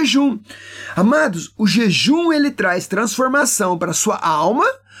através do jejum. Amados, o jejum ele traz transformação para a sua alma,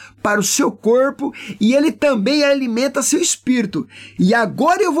 para o seu corpo, e ele também alimenta seu espírito. E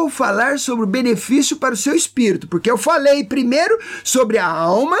agora eu vou falar sobre o benefício para o seu espírito, porque eu falei primeiro sobre a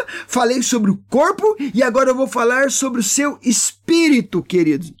alma, falei sobre o corpo, e agora eu vou falar sobre o seu espírito,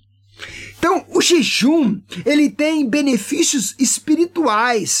 queridos. Então, o jejum, ele tem benefícios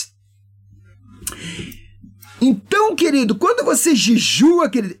espirituais. Então, querido, quando você jejua,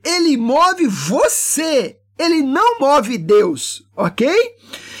 querido, ele move você, ele não move Deus, ok?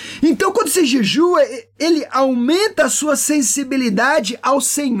 Então, quando você jejua, ele aumenta a sua sensibilidade ao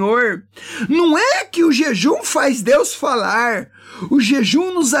Senhor. Não é que o jejum faz Deus falar, o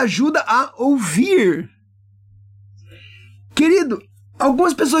jejum nos ajuda a ouvir. Querido,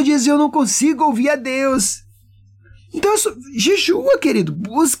 algumas pessoas dizem, eu não consigo ouvir a Deus. Então, jejua, querido,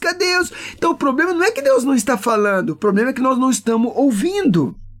 busca Deus. Então, o problema não é que Deus não está falando, o problema é que nós não estamos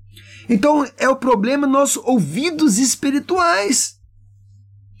ouvindo. Então, é o problema dos nossos ouvidos espirituais.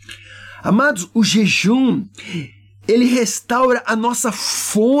 Amados, o jejum, ele restaura a nossa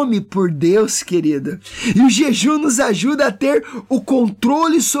fome por Deus, querida. E o jejum nos ajuda a ter o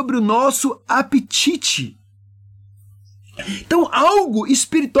controle sobre o nosso apetite. Então, algo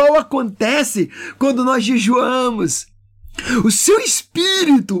espiritual acontece quando nós jejuamos. O seu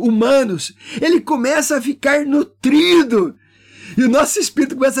espírito humano, ele começa a ficar nutrido. E o nosso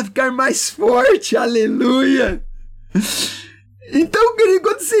espírito começa a ficar mais forte. Aleluia! Então, querido,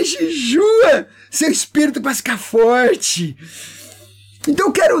 quando você jejua, seu espírito vai ficar forte. Então,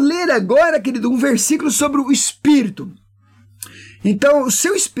 eu quero ler agora, querido, um versículo sobre o espírito. Então, o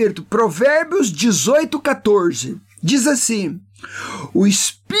seu espírito, Provérbios 18:14, diz assim: o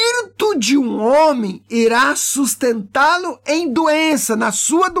espírito de um homem irá sustentá-lo em doença, na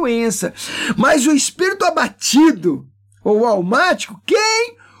sua doença, mas o espírito abatido, ou almático,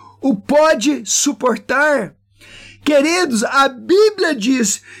 quem o pode suportar? Queridos, a Bíblia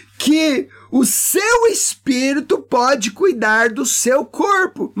diz que o seu espírito pode cuidar do seu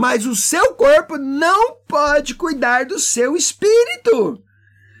corpo, mas o seu corpo não pode cuidar do seu espírito.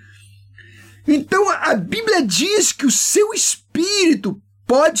 Então, a Bíblia diz que o seu espírito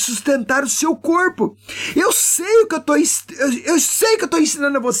pode sustentar o seu corpo. Eu sei que eu estou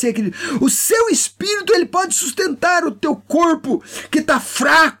ensinando a você, querido. O seu espírito, ele pode sustentar o teu corpo que está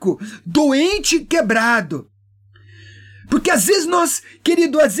fraco, doente e quebrado. Porque às vezes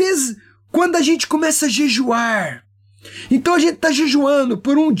quando a gente começa a jejuar, então a gente está jejuando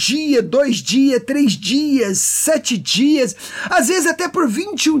por 1 dia, 2 dias, 3 dias, 7 dias, às vezes até por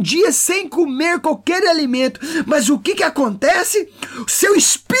 21 dias sem comer qualquer alimento. Mas o que acontece? O seu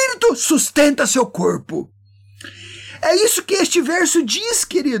espírito sustenta seu corpo. É isso que este verso diz,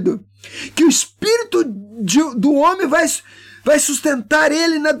 querido, que o espírito do homem vai sustentar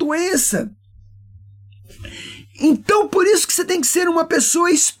ele na doença. Então, por isso que você tem que ser uma pessoa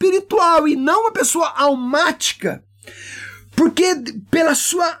espiritual e não uma pessoa almática. Porque pela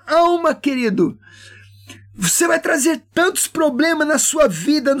sua alma, querido, você vai trazer tantos problemas na sua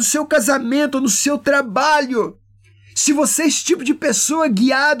vida, no seu casamento, no seu trabalho. Se você é esse tipo de pessoa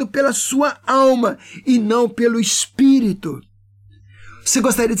guiado pela sua alma e não pelo espírito. Você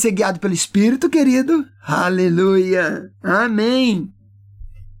gostaria de ser guiado pelo espírito, querido? Aleluia! Amém!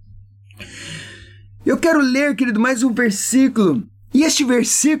 Eu quero ler, querido, mais um versículo. E este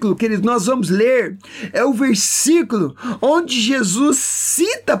versículo, querido, nós vamos ler, é o versículo onde Jesus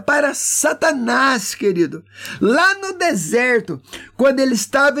cita para Satanás, querido. Lá no deserto, quando ele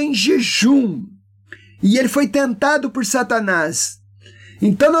estava em jejum. E ele foi tentado por Satanás.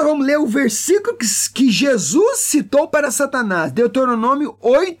 Então nós vamos ler o versículo que Jesus citou para Satanás. Deuteronômio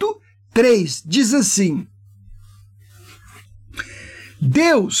 8:3. Diz assim: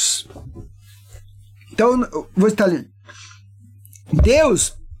 Deus, então vou estar lendo.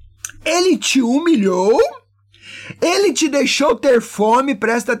 Deus, ele te humilhou, ele te deixou ter fome,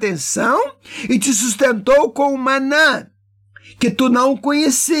 presta atenção, e te sustentou com o maná, que tu não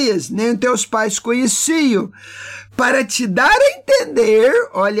conhecias, nem os teus pais conheciam, para te dar a entender,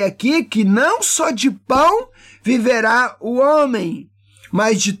 olha aqui, que não só de pão viverá o homem,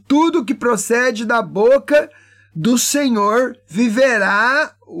 mas de tudo que procede da boca do Senhor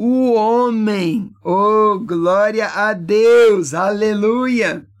viverá o homem. Oh, glória a Deus,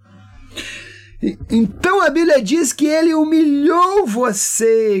 aleluia! Então a Bíblia diz que ele humilhou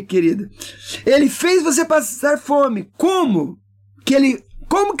você, querido. Ele fez você passar fome. Como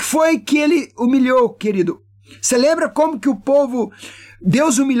que foi que ele humilhou, querido? Você lembra como que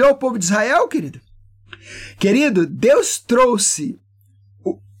Deus humilhou o povo de Israel, querido? Querido, Deus trouxe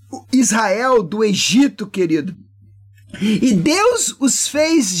Israel do Egito, querido. E Deus os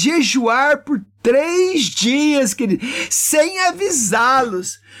fez jejuar por 3 dias, querido, sem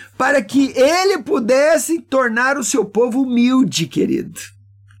avisá-los, para que ele pudesse tornar o seu povo humilde, querido.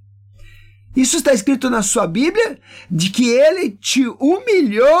 Isso está escrito na sua Bíblia? De que ele te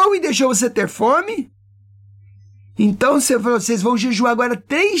humilhou e deixou você ter fome? Então vocês vão jejuar agora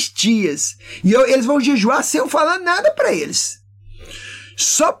 3 dias. E eles vão jejuar sem eu falar nada para eles.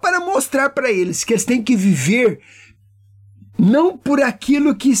 Só para mostrar para eles que eles têm que viver não por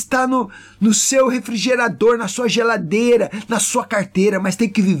aquilo que está no seu refrigerador, na sua geladeira, na sua carteira, mas tem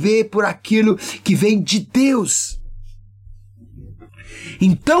que viver por aquilo que vem de Deus.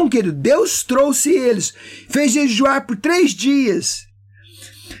 Então, querido, Deus trouxe eles, fez jejuar por 3 dias.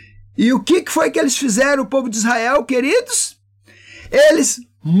 E o que foi que eles fizeram, o povo de Israel, queridos? Eles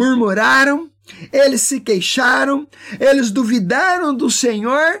murmuraram, eles se queixaram, eles duvidaram do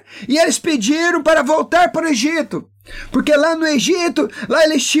Senhor e eles pediram para voltar para o Egito. Porque lá no Egito, lá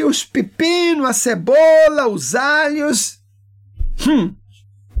eles tinham os pepinos, a cebola, os alhos.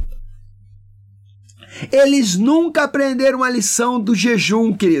 Eles nunca aprenderam a lição do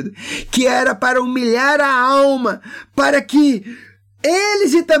jejum, querido, que era para humilhar a alma, para que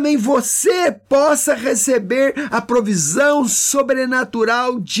eles e também você possa receber a provisão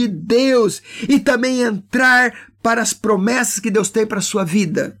sobrenatural de Deus e também entrar para as promessas que Deus tem para a sua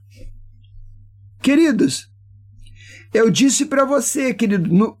vida. Queridos, eu disse para você,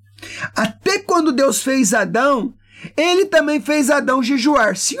 querido, até quando Deus fez Adão, ele também fez Adão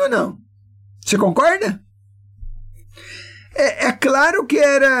jejuar, sim ou não? Você concorda? É claro que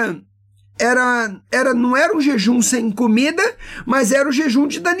não era um jejum sem comida, mas era o jejum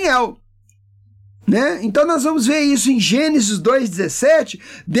de Daniel, né? Então nós vamos ver isso em Gênesis 2:17.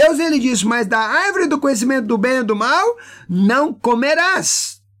 Deus ele diz: mas da árvore do conhecimento do bem e do mal não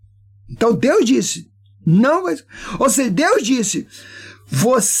comerás. Então Deus disse, não vai. Ou seja, Deus disse: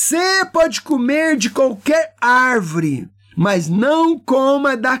 você pode comer de qualquer árvore, mas não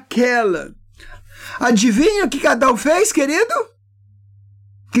coma daquela. Adivinha o que Adão fez, querido?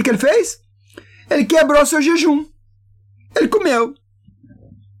 O que ele fez? Ele quebrou seu jejum. Ele comeu.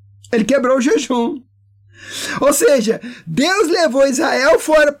 Ele quebrou o jejum. Ou seja, Deus levou Israel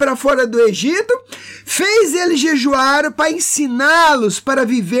para fora do Egito, fez eles jejuar para ensiná-los para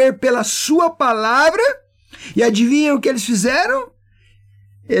viver pela sua palavra. E adivinham o que eles fizeram?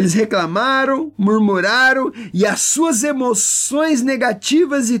 Eles reclamaram, murmuraram e as suas emoções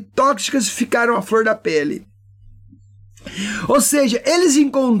negativas e tóxicas ficaram à flor da pele. Ou seja, eles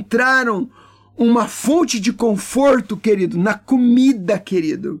encontraram uma fonte de conforto, querido, na comida,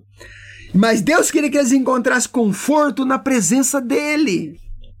 querido. Mas Deus queria que eles encontrassem conforto na presença dele.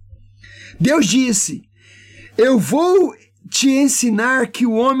 Deus disse: eu vou te ensinar que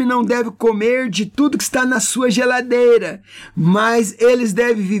o homem não deve comer de tudo que está na sua geladeira, mas eles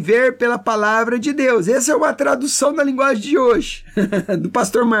devem viver pela palavra de Deus. Essa é uma tradução da linguagem de hoje, do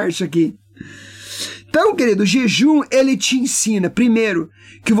pastor Marcio aqui. Então, querido, o jejum, ele te ensina, primeiro,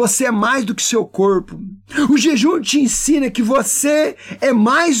 que você é mais do que seu corpo. O jejum te ensina que você é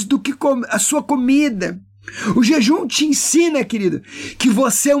mais do que a sua comida. O jejum te ensina, querido, que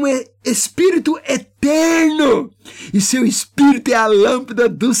você é um espírito eterno e seu espírito é a lâmpada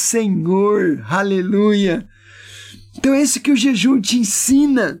do Senhor. Aleluia! Então é isso que o jejum te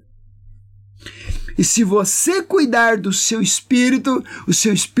ensina. E se você cuidar do seu espírito, o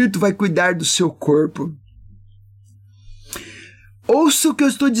seu espírito vai cuidar do seu corpo. Ouça o que eu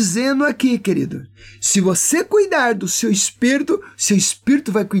estou dizendo aqui, querido. Se você cuidar do seu espírito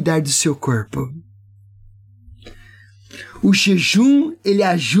vai cuidar do seu corpo. O jejum, ele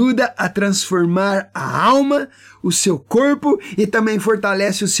ajuda a transformar a alma, o seu corpo e também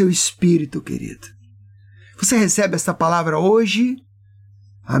fortalece o seu espírito, querido. Você recebe essa palavra hoje?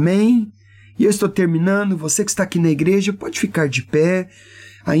 Amém? E eu estou terminando. Você que está aqui na igreja, pode ficar de pé.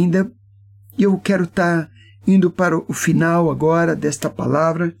 Ainda eu quero estar indo para o final agora desta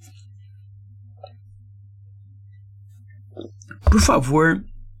palavra. Por favor,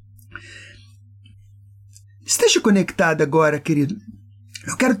 esteja conectado agora, querido.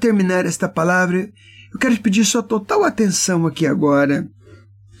 Eu quero terminar esta palavra. Eu quero te pedir sua total atenção aqui agora.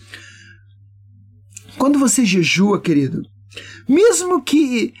 Quando você jejua, querido, mesmo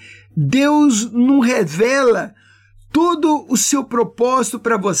que Deus não revela todo o seu propósito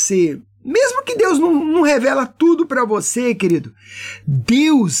para você, mesmo que Deus não revela tudo para você, querido,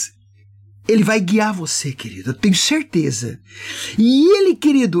 Deus, Ele vai guiar você, querido, eu tenho certeza. E Ele,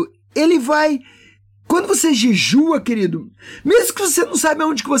 querido, Ele vai... Quando você jejua, querido, mesmo que você não saiba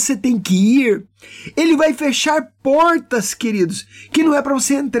onde que você tem que ir, Ele vai fechar portas, queridos, que não é para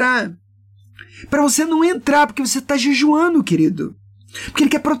você entrar. Para você não entrar, porque você está jejuando, querido. Porque Ele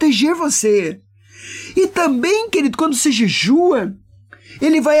quer proteger você. E também, querido, quando você jejua,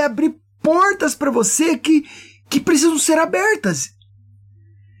 Ele vai abrir portas para você que precisam ser abertas.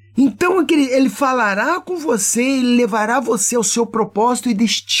 Então, Ele falará com você, Ele levará você ao seu propósito e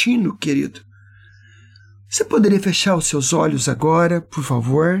destino, querido. Você poderia fechar os seus olhos agora, por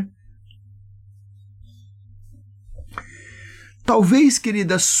favor? Talvez,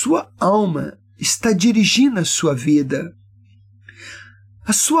 querida, a sua alma está dirigindo a sua vida.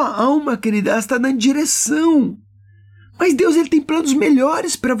 A sua alma, querida, está dando direção. Mas Deus, Ele tem planos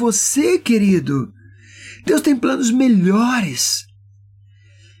melhores para você, querido. Deus tem planos melhores.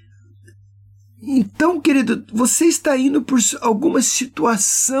 Então, querido, você está indo por alguma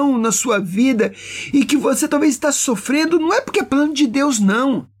situação na sua vida e que você talvez está sofrendo, não é porque é plano de Deus,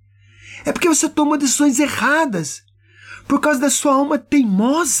 não. É porque você tomou decisões erradas, por causa da sua alma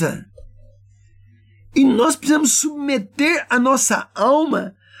teimosa. E nós precisamos submeter a nossa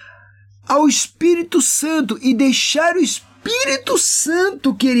alma ao Espírito Santo e deixar o Espírito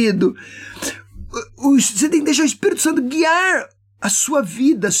Santo, querido. Você tem que deixar o Espírito Santo guiar a sua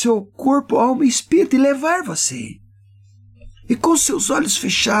vida, seu corpo, alma e espírito e levar você. E com seus olhos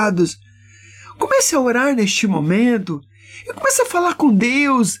fechados, comece a orar neste momento e comece a falar com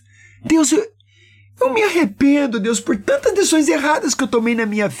Deus. Deus, eu me arrependo, Deus, por tantas decisões erradas que eu tomei na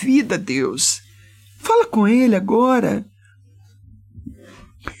minha vida, Deus. Fala com Ele agora.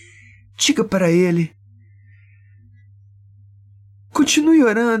 Diga para Ele. Continue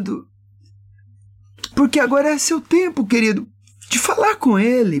orando, porque agora é seu tempo, querido, de falar com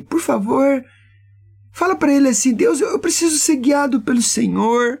Ele, por favor. Fala para Ele assim: Deus, eu preciso ser guiado pelo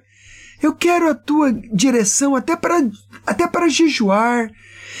Senhor. Eu quero a Tua direção até para jejuar.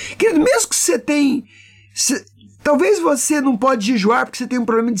 Querido, mesmo que você tem... talvez você não pode jejuar porque você tem um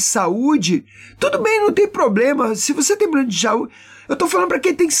problema de saúde. Tudo bem, não tem problema. Se você tem problema de saúde... Eu estou falando para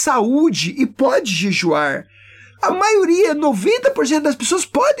quem tem saúde e pode jejuar. A maioria, 90% das pessoas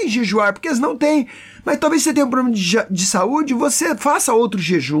podem jejuar, porque elas não têm. Mas talvez você tenha um problema de saúde, você faça outro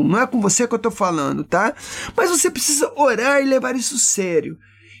jejum. Não é com você que eu estou falando, tá? Mas você precisa orar e levar isso sério.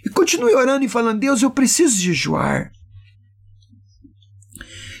 E continue orando e falando: Deus, eu preciso jejuar.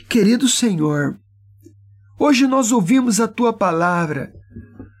 Querido Senhor, hoje nós ouvimos a Tua palavra.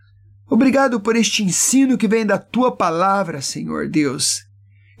 Obrigado por este ensino que vem da Tua palavra, Senhor Deus.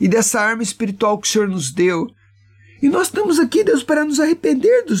 E dessa arma espiritual que o Senhor nos deu. E nós estamos aqui, Deus, para nos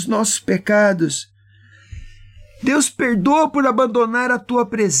arrepender dos nossos pecados. Deus, perdoa por abandonar a Tua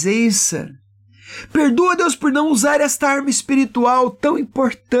presença. Perdoa, Deus, por não usar esta arma espiritual tão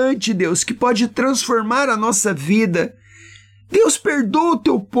importante, Deus, que pode transformar a nossa vida. Deus, perdoa o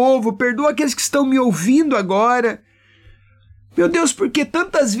Teu povo, perdoa aqueles que estão me ouvindo agora. Meu Deus, porque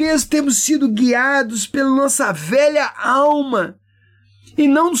tantas vezes temos sido guiados pela nossa velha alma e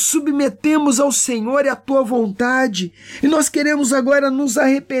não nos submetemos ao Senhor e à Tua vontade. E nós queremos agora nos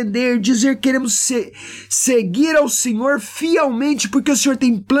arrepender, dizer que queremos seguir ao Senhor fielmente, porque o Senhor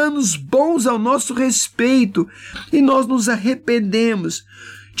tem planos bons ao nosso respeito. E nós nos arrependemos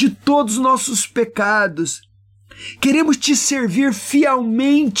de todos os nossos pecados. Queremos Te servir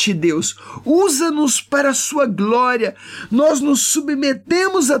fielmente, Deus. Usa-nos para a Sua glória. Nós nos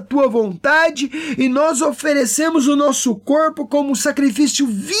submetemos à Tua vontade e nós oferecemos o nosso corpo como um sacrifício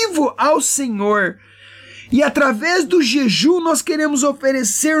vivo ao Senhor. E através do jejum nós queremos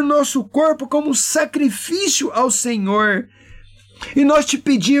oferecer o nosso corpo como um sacrifício ao Senhor. E nós Te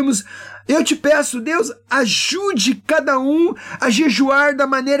pedimos, Eu te peço, Deus, ajude cada um a jejuar da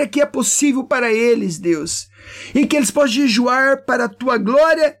maneira que é possível para eles, Deus. E que eles possam jejuar para a tua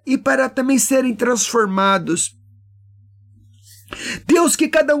glória e para também serem transformados. Deus, que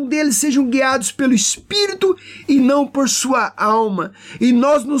cada um deles sejam guiados pelo Espírito e não por sua alma. E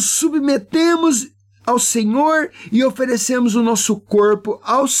nós nos submetemos ao Senhor e oferecemos o nosso corpo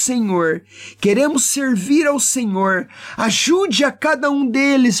ao Senhor. Queremos servir ao Senhor. Ajude a cada um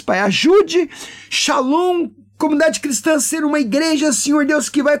deles, Pai. Ajude Shalom, comunidade cristã, a ser uma igreja, Senhor Deus,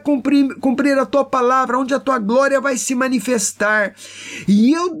 que vai cumprir a tua palavra, onde a tua glória vai se manifestar.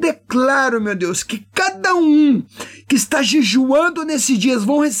 E eu declaro, meu Deus, que cada um que está jejuando nesses dias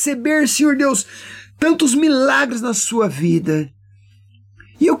vão receber, Senhor Deus, tantos milagres na sua vida.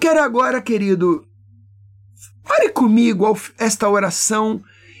 E eu quero agora, querido, ore comigo esta oração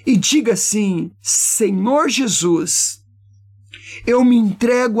e diga assim: Senhor Jesus, eu me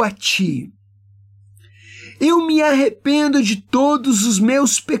entrego a Ti. Eu me arrependo de todos os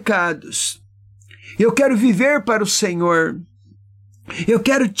meus pecados. Eu quero viver para o Senhor. Eu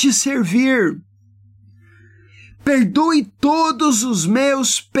quero Te servir. Perdoe todos os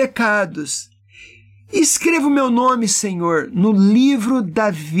meus pecados. Escreva o meu nome, Senhor, no livro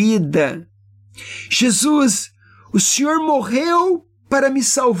da vida. Jesus, o Senhor morreu para me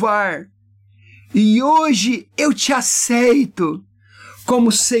salvar. E hoje eu Te aceito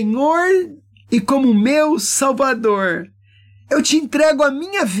como Senhor e como meu Salvador. Eu Te entrego a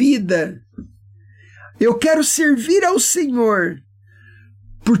minha vida. Eu quero servir ao Senhor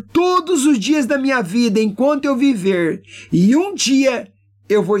por todos os dias da minha vida, enquanto eu viver. E um dia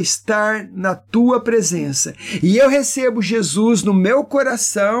eu vou estar na Tua presença. E eu recebo Jesus no meu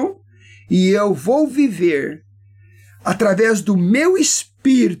coração e eu vou viver através do meu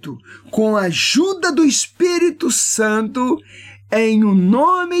Espírito, com a ajuda do Espírito Santo. Em o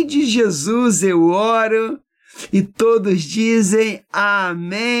nome de Jesus eu oro, e todos dizem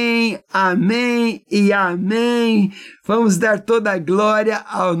amém, amém e amém. Vamos dar toda a glória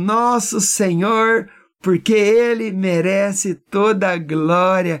ao nosso Senhor, porque Ele merece toda a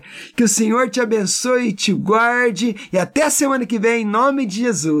glória. Que o Senhor te abençoe e te guarde, e até a semana que vem, em nome de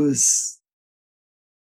Jesus.